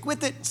we stick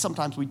with it,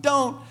 sometimes we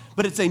don't.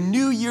 But it's a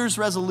New Year's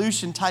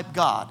resolution type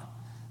God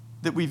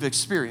that we've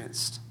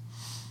experienced.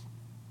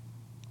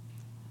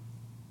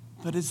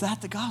 But is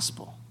that the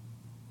gospel?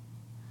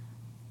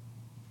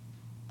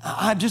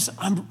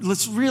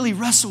 Let's really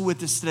wrestle with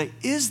this today.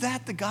 Is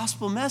that the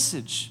gospel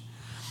message?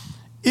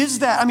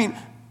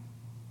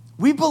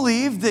 We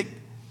believe that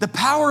the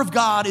power of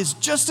God is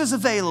just as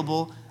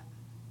available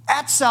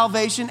at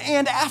salvation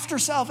and after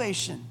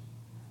salvation.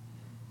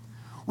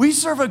 We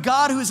serve a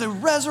God who is a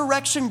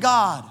resurrection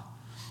God.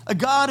 A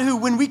God who,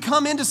 when we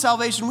come into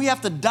salvation, we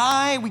have to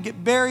die, we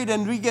get buried,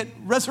 and we get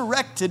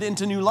resurrected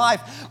into new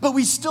life. But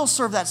we still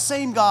serve that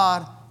same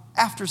God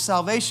after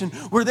salvation,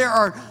 where there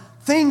are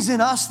things in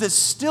us that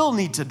still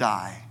need to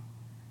die,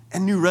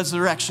 and new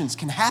resurrections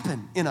can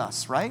happen in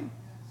us, right?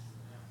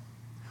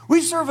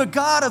 We serve a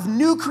God of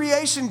new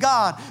creation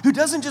God who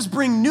doesn't just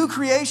bring new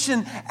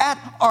creation at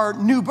our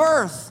new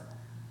birth,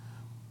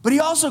 but he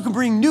also can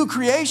bring new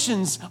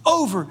creations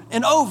over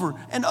and over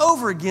and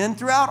over again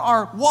throughout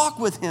our walk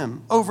with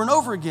him over and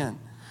over again.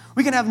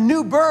 We can have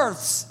new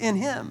births in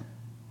him.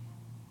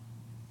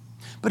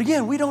 But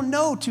again, we don't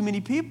know too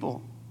many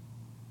people.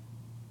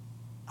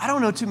 I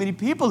don't know too many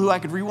people who I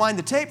could rewind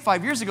the tape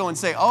 5 years ago and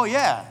say, oh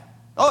yeah.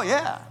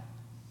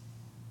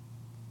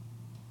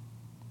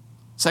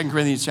 2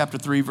 Corinthians chapter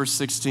 3, verse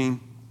 16.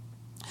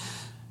 It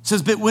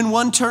says, but when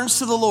one turns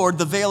to the Lord,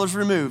 the veil is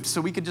removed. So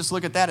we could just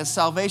look at that as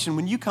salvation.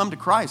 When you come to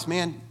Christ,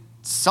 man,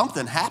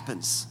 something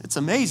happens. It's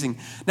amazing.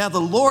 Now the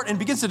Lord, and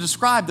begins to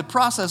describe the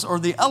process or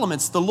the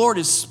elements. The Lord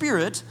is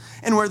spirit,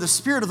 and where the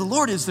spirit of the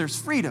Lord is, there's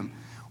freedom.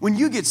 When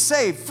you get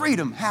saved,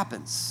 freedom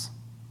happens.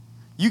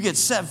 You get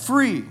set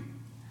free.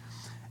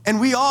 And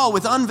we all,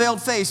 with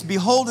unveiled face,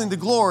 beholding the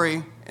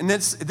glory, and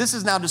this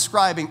is now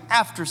describing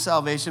after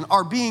salvation,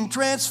 are being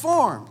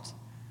transformed.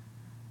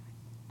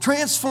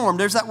 Transformed,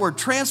 there's that word,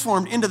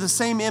 transformed into the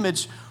same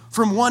image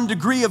from one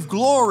degree of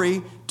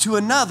glory to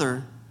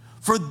another.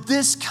 For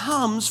this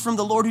comes from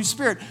the Lord who's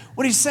Spirit.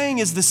 What he's saying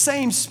is the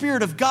same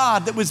Spirit of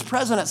God that was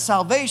present at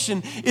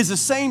salvation is the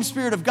same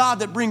Spirit of God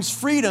that brings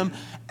freedom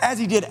as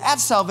he did at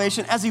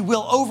salvation, as he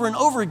will over and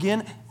over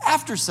again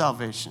after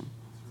salvation.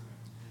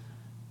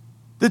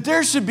 That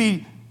there should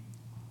be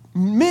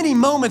many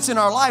moments in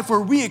our life where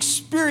we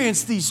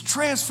experience these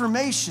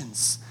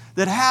transformations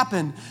that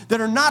happen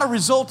that are not a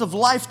result of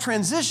life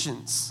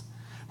transitions,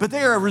 but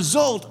they are a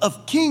result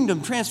of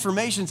kingdom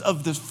transformations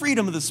of the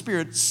freedom of the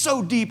Spirit,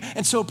 so deep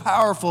and so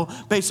powerful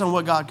based on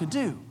what God could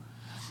do.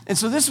 And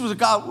so this was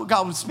what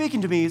God was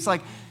speaking to me. It's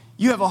like,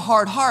 you have a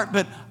hard heart,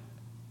 but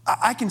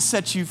I can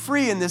set you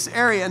free in this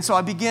area. And so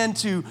I began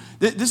to,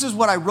 this is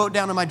what I wrote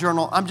down in my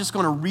journal. I'm just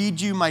going to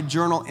read you my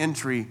journal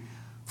entry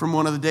from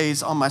one of the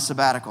days on my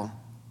sabbatical.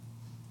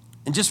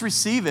 And just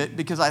receive it,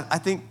 because I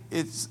think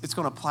it's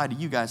going to apply to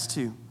you guys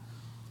too.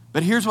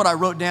 But here's what I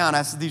wrote down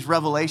as these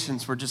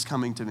revelations were just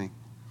coming to me.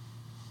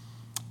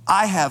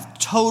 I have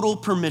total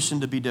permission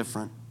to be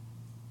different.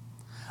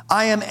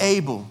 I am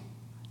able,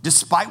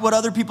 despite what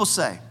other people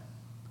say,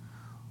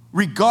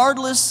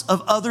 regardless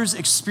of others'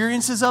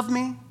 experiences of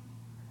me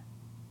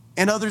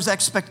and others'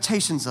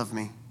 expectations of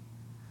me,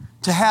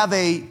 to have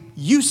a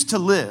used to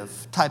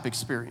live type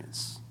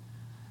experience,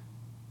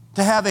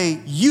 to have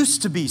a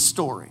used to be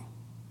story,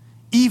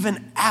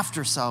 even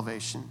after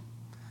salvation.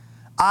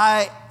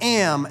 I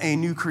am a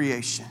new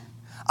creation.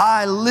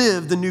 I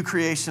live the new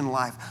creation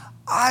life.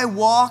 I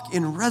walk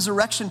in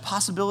resurrection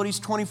possibilities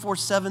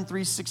 24/7,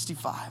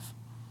 365.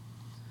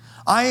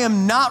 I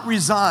am not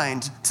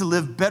resigned to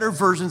live better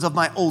versions of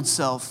my old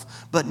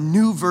self, but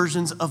new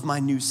versions of my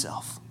new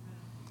self.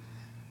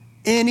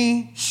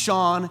 Any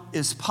Shawn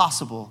is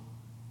possible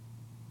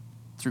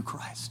through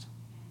Christ.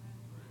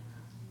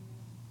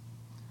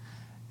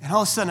 And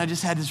all of a sudden, I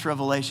just had this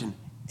revelation.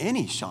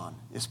 Any Shawn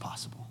is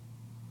possible.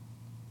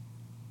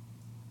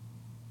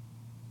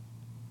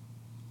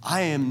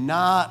 I am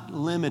not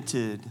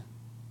limited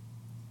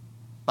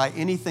by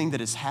anything that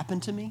has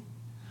happened to me.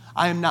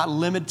 I am not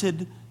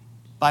limited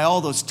by all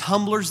those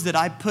tumblers that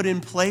I put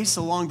in place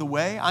along the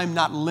way. I'm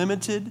not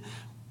limited.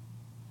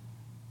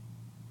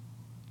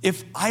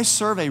 If I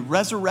serve a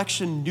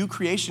resurrection, new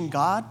creation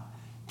God,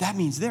 that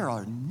means there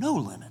are no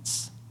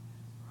limits.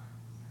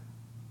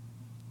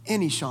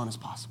 Any Shawn is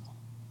possible.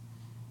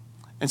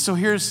 And so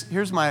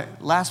here's my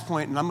last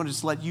point, and I'm going to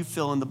just let you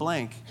fill in the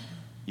blank.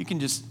 You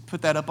can just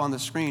put that up on the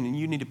screen, and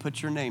you need to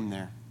put your name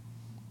there.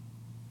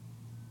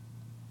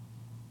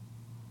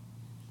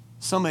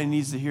 Somebody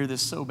needs to hear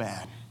this so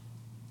bad.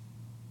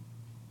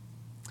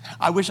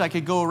 I wish I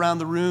could go around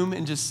the room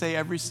and just say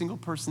every single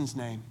person's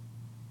name.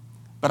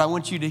 But I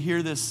want you to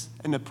hear this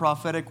in a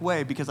prophetic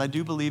way, because I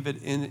do believe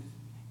it in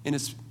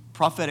its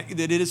prophetic,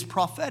 that it is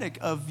prophetic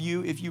of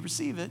you if you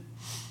receive it.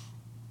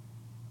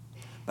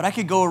 But I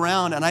could go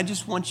around, and I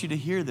just want you to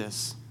hear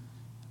this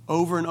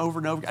over and over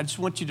and over. I just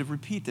want you to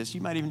repeat this. You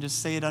might even just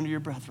say it under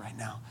your breath right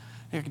now.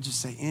 I could just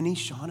say, any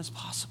Shawn is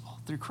possible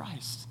through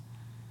Christ.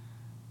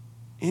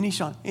 Any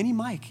Shawn, any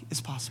Mike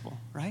is possible,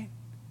 right?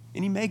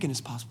 Any Megan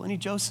is possible. Any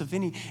Joseph,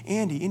 any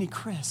Andy, any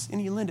Chris,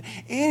 any Linda,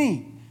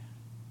 any.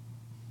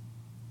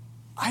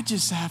 I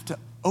just have to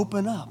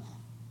open up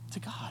to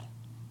God.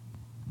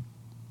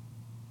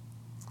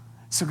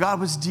 So God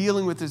was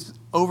dealing with this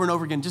over and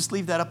over again. Just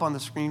leave that up on the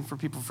screen for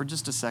people for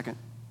just a second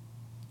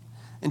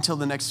until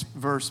the next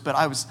verse. But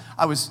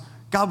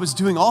God was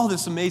doing all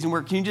this amazing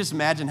work. Can you just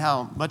imagine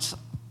how much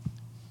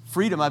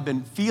freedom I've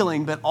been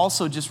feeling, but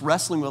also just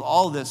wrestling with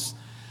all this?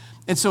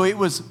 And so it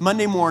was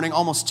Monday morning,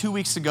 almost 2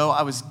 weeks ago,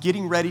 I was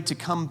getting ready to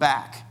come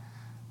back.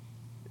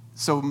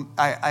 So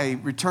I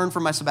returned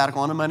from my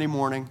sabbatical on a Monday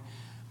morning,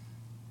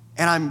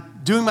 and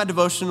I'm doing my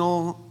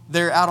devotional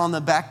there out on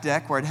the back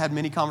deck where I'd had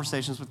many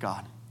conversations with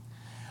God.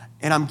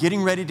 And I'm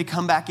getting ready to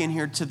come back in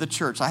here to the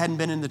church. I hadn't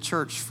been in the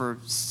church for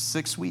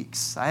 6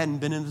 weeks. I hadn't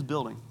been in this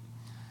building.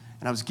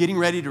 And I was getting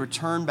ready to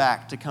return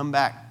back, to come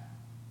back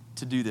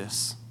to do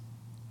this.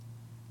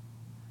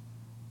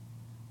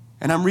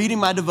 And I'm reading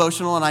my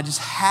devotional, and I just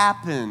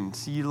happened,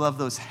 you love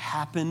those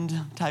happened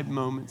type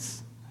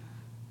moments,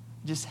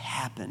 just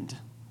happened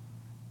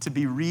to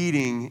be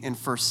reading in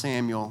 1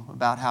 Samuel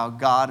about how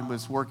God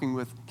was working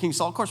with King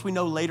Saul. Of course, we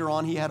know later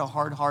on he had a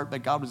hard heart,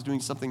 but God was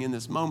doing something in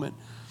this moment.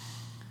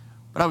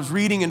 But I was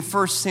reading in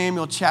 1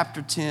 Samuel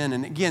chapter 10,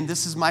 and again,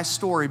 this is my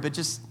story, but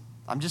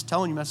I'm just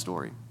telling you my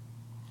story.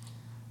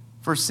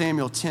 1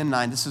 Samuel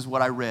 10:9, this is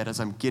what I read as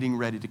I'm getting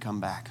ready to come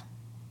back.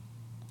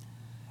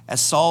 As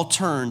Saul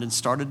turned and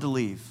started to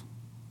leave,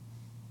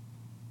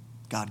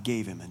 God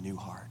gave him a new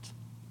heart.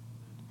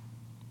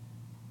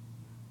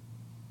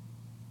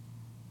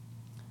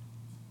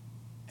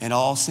 And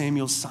all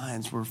Samuel's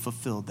signs were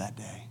fulfilled that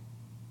day.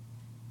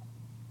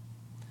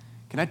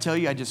 Can I tell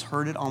you, I just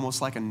heard it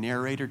almost like a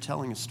narrator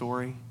telling a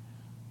story.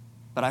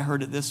 But I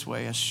heard it this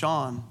way. As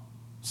Shawn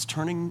was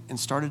turning and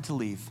started to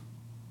leave,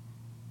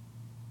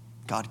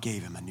 God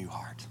gave him a new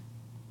heart.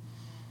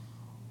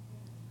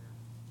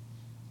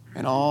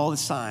 And all the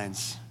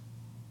signs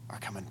are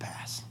coming to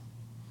pass.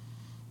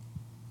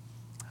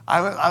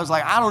 I was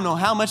like, I don't know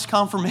how much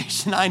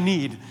confirmation I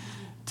need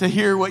to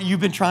hear what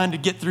you've been trying to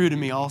get through to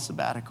me all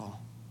sabbatical.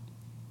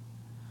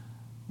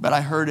 But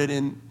I heard it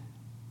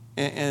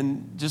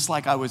and just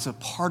like I was a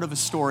part of a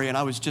story and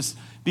I was just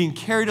being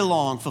carried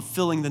along,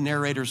 fulfilling the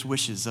narrator's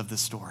wishes of the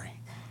story.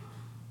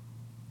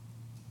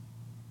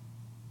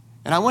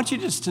 And I want you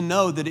just to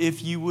know that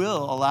if you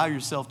will allow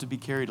yourself to be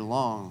carried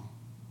along,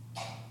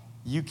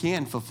 you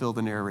can fulfill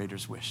the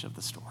narrator's wish of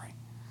the story.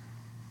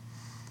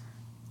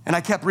 And I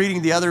kept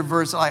reading the other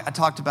verse. I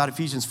talked about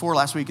Ephesians 4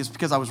 last week. It's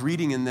because I was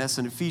reading in this.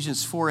 In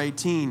Ephesians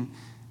 4:18,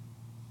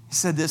 he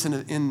said this,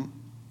 and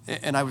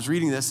I was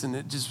reading this, and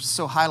it just was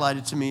so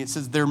highlighted to me. It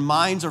says, their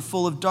minds are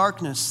full of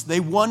darkness. They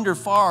wander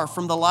far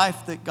from the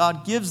life that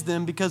God gives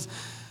them because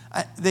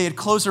they had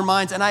closed their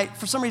minds. And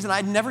for some reason,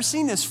 I'd never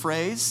seen this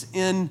phrase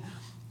in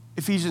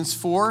Ephesians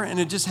 4, and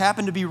it just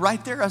happened to be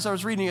right there as I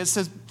was reading it. It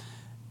says,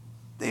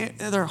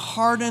 they're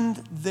hardened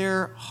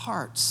their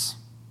hearts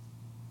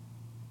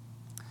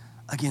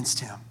against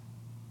him.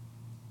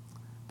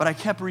 But I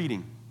kept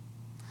reading.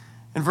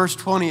 In verse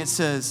 20, it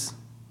says,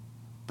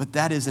 but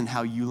that isn't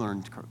how you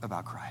learned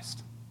about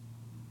Christ.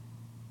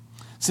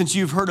 Since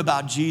you've heard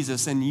about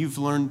Jesus and you've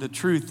learned the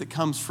truth that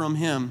comes from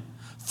him,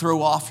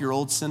 throw off your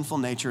old sinful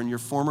nature and your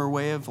former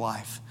way of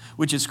life,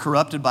 which is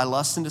corrupted by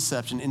lust and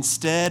deception.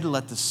 Instead,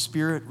 let the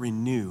Spirit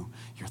renew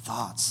your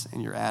thoughts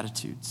and your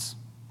attitudes.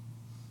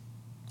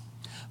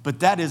 But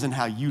that isn't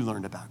how you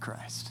learned about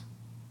Christ.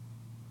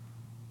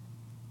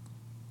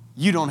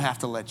 You don't have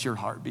to let your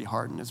heart be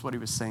hardened, is what he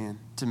was saying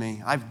to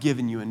me. I've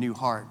given you a new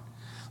heart.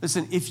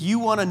 Listen, if you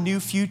want a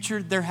new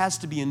future, there has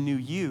to be a new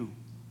you.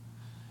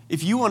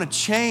 If you want to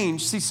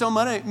change, see, so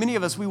many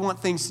of us, we want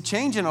things to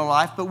change in our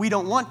life, but we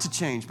don't want to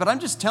change. But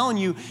I'm just telling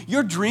you,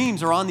 your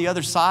dreams are on the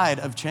other side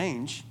of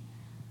change.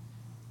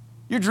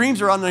 Your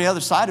dreams are on the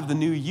other side of the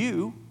new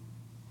you.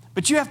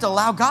 But you have to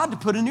allow God to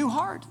put a new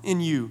heart in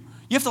you.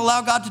 You have to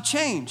allow God to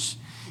change.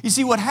 You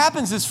see, what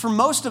happens is for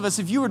most of us,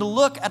 if you were to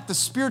look at the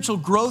spiritual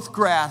growth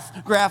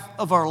graph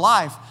of our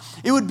life,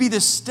 it would be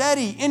this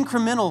steady,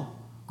 incremental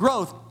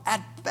growth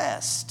at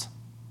best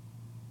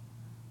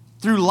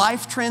through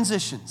life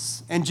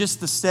transitions and just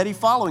the steady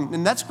following.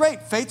 And that's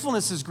great.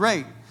 Faithfulness is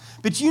great.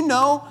 But you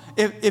know,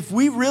 if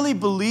we really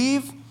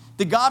believe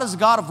that God is a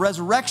God of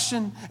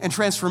resurrection and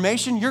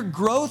transformation, your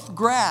growth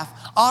graph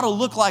ought to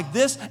look like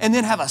this and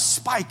then have a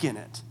spike in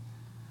it.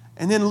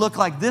 And then look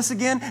like this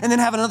again and then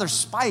have another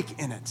spike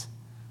in it.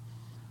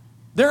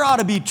 There ought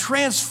to be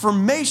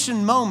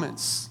transformation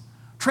moments,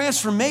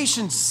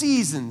 transformation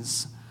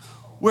seasons,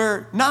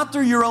 where not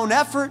through your own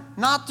effort,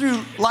 not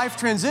through life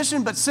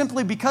transition, but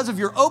simply because of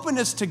your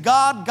openness to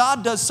God,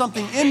 God does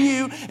something in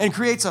you and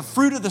creates a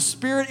fruit of the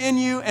Spirit in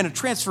you and a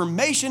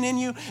transformation in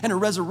you and a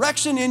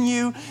resurrection in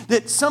you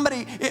that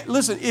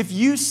listen, if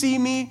you see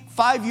me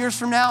 5 years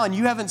from now and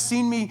you haven't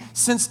seen me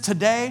since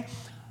today,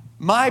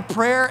 my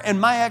prayer and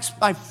my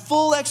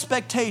full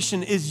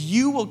expectation is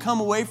you will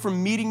come away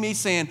from meeting me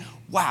saying,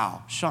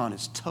 wow, Shawn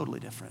is totally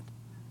different.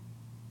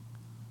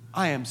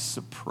 I am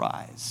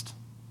surprised.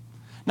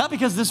 Not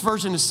because this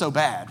version is so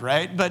bad,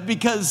 right? But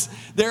because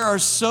there are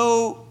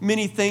so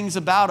many things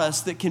about us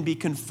that can be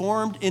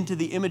conformed into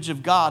the image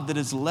of God that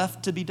is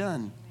left to be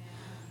done.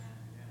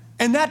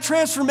 And that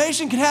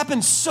transformation can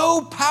happen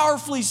so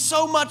powerfully,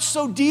 so much,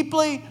 so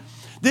deeply,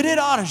 that it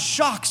ought to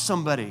shock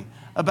somebody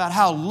about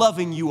how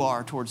loving you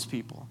are towards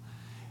people.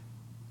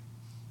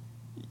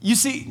 You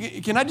see,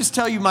 can I just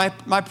tell you my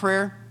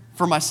prayer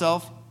for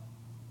myself?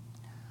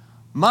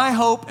 My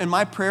hope and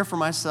my prayer for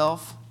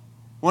myself,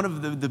 one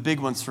of the big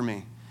ones for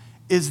me,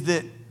 is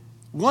that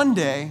one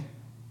day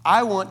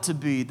I want to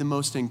be the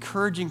most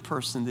encouraging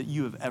person that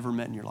you have ever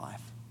met in your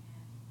life.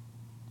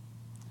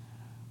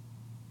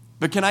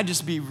 But can I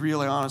just be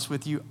really honest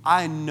with you?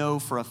 I know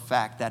for a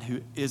fact that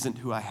isn't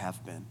who I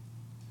have been.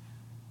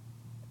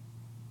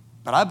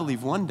 But I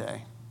believe one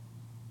day,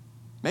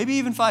 maybe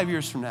even 5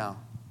 years from now,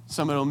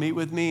 somebody will meet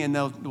with me and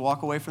they'll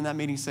walk away from that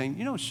meeting saying,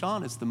 you know,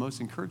 Shawn is the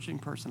most encouraging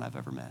person I've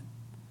ever met.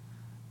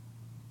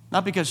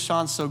 Not because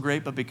Shawn's so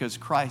great, but because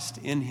Christ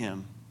in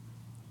him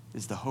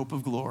is the hope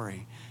of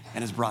glory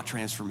and has brought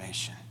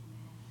transformation.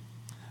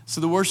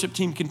 So the worship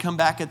team can come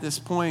back at this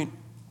point,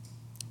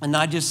 and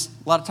a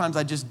lot of times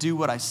I just do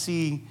what I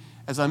see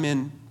as I'm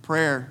in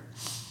prayer.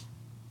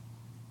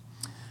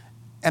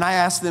 And I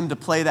ask them to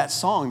play that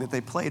song that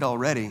they played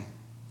already,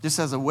 just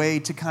as a way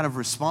to kind of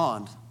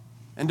respond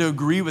and to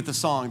agree with the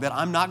song that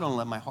I'm not going to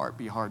let my heart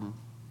be hardened.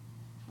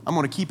 I'm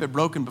going to keep it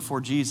broken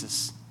before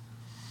Jesus.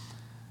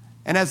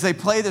 And as they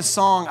play this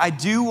song, I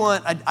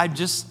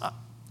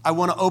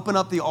want to open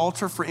up the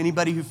altar for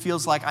anybody who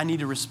feels like I need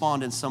to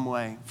respond in some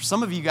way. For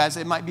some of you guys,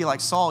 it might be like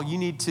Saul,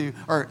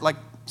 or like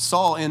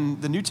Saul in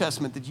the New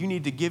Testament, that you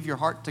need to give your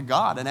heart to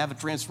God and have a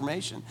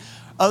transformation.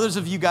 Others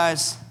of you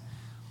guys,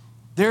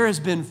 there has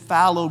been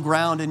fallow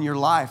ground in your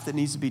life that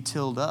needs to be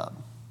tilled up.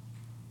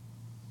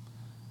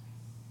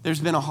 There's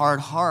been a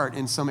hard heart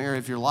in some area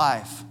of your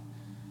life.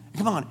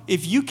 Come on,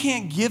 if you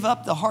can't give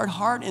up the hard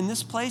heart in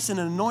this place, in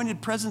an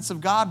anointed presence of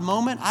God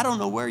moment, I don't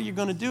know where you're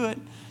going to do it.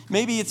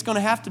 Maybe it's going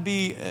to have to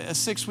be a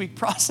 6-week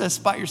process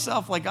by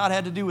yourself like God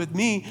had to do with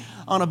me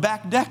on a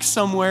back deck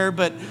somewhere.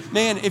 But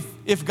man,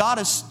 if God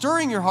is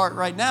stirring your heart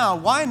right now,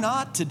 why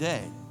not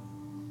today?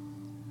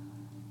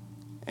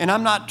 And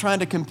I'm not trying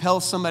to compel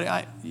somebody.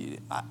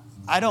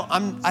 My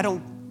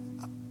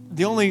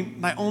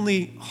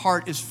only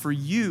heart is for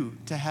you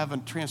to have a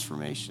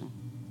transformation.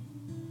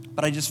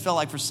 But I just felt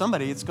like for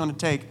somebody, it's going to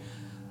take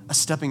a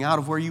stepping out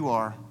of where you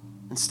are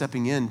and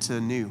stepping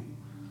into new.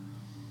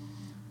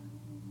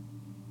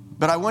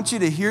 But I want you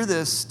to hear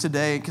this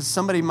today because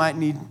somebody might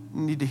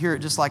need to hear it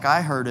just like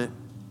I heard it.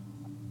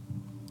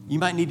 You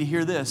might need to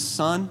hear this.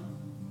 Son,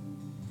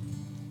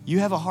 you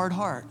have a hard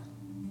heart.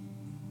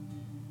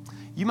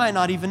 You might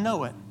not even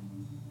know it.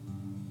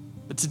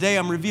 But today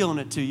I'm revealing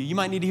it to you. You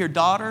might need to hear,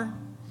 daughter,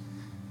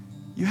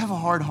 you have a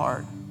hard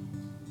heart.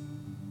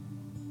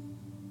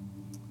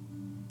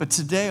 But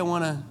today I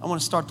want to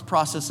start the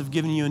process of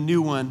giving you a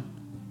new one.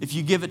 If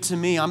you give it to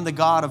me, I'm the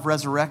God of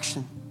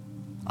resurrection.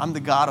 I'm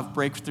the God of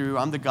breakthrough.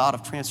 I'm the God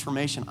of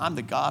transformation. I'm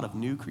the God of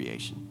new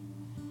creation.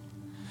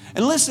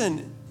 And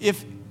listen,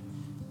 if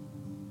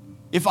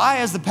I,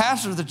 as the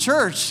pastor of the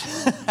church,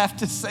 have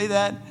to say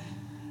that,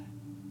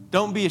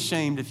 don't be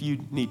ashamed if you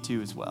need to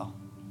as well.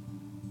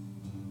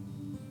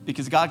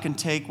 Because God can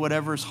take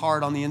whatever is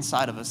hard on the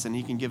inside of us and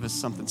he can give us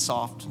something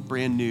soft,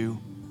 brand new,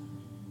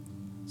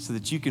 so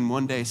that you can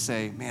one day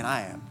say, man,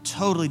 I am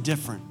totally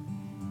different,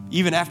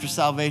 even after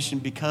salvation,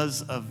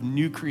 because of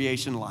new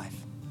creation life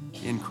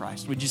in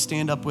Christ. Would you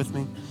stand up with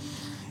me?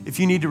 If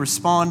you need to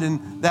respond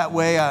in that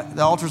way,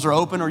 the altars are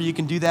open, or you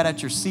can do that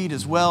at your seat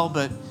as well.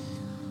 But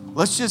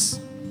let's just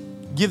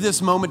give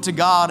this moment to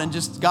God and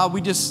just, God,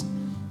 this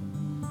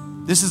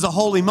is a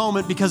holy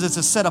moment because it's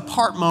a set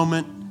apart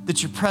moment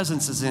that your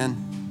presence is in.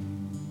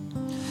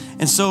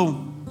 And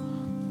so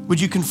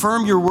would you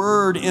confirm your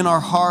word in our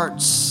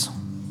hearts?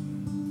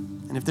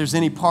 And if there's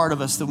any part of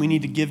us that we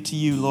need to give to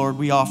you, Lord,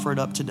 we offer it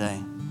up today.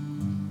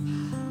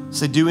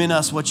 So do in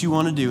us what you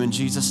want to do in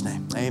Jesus'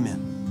 name.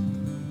 Amen.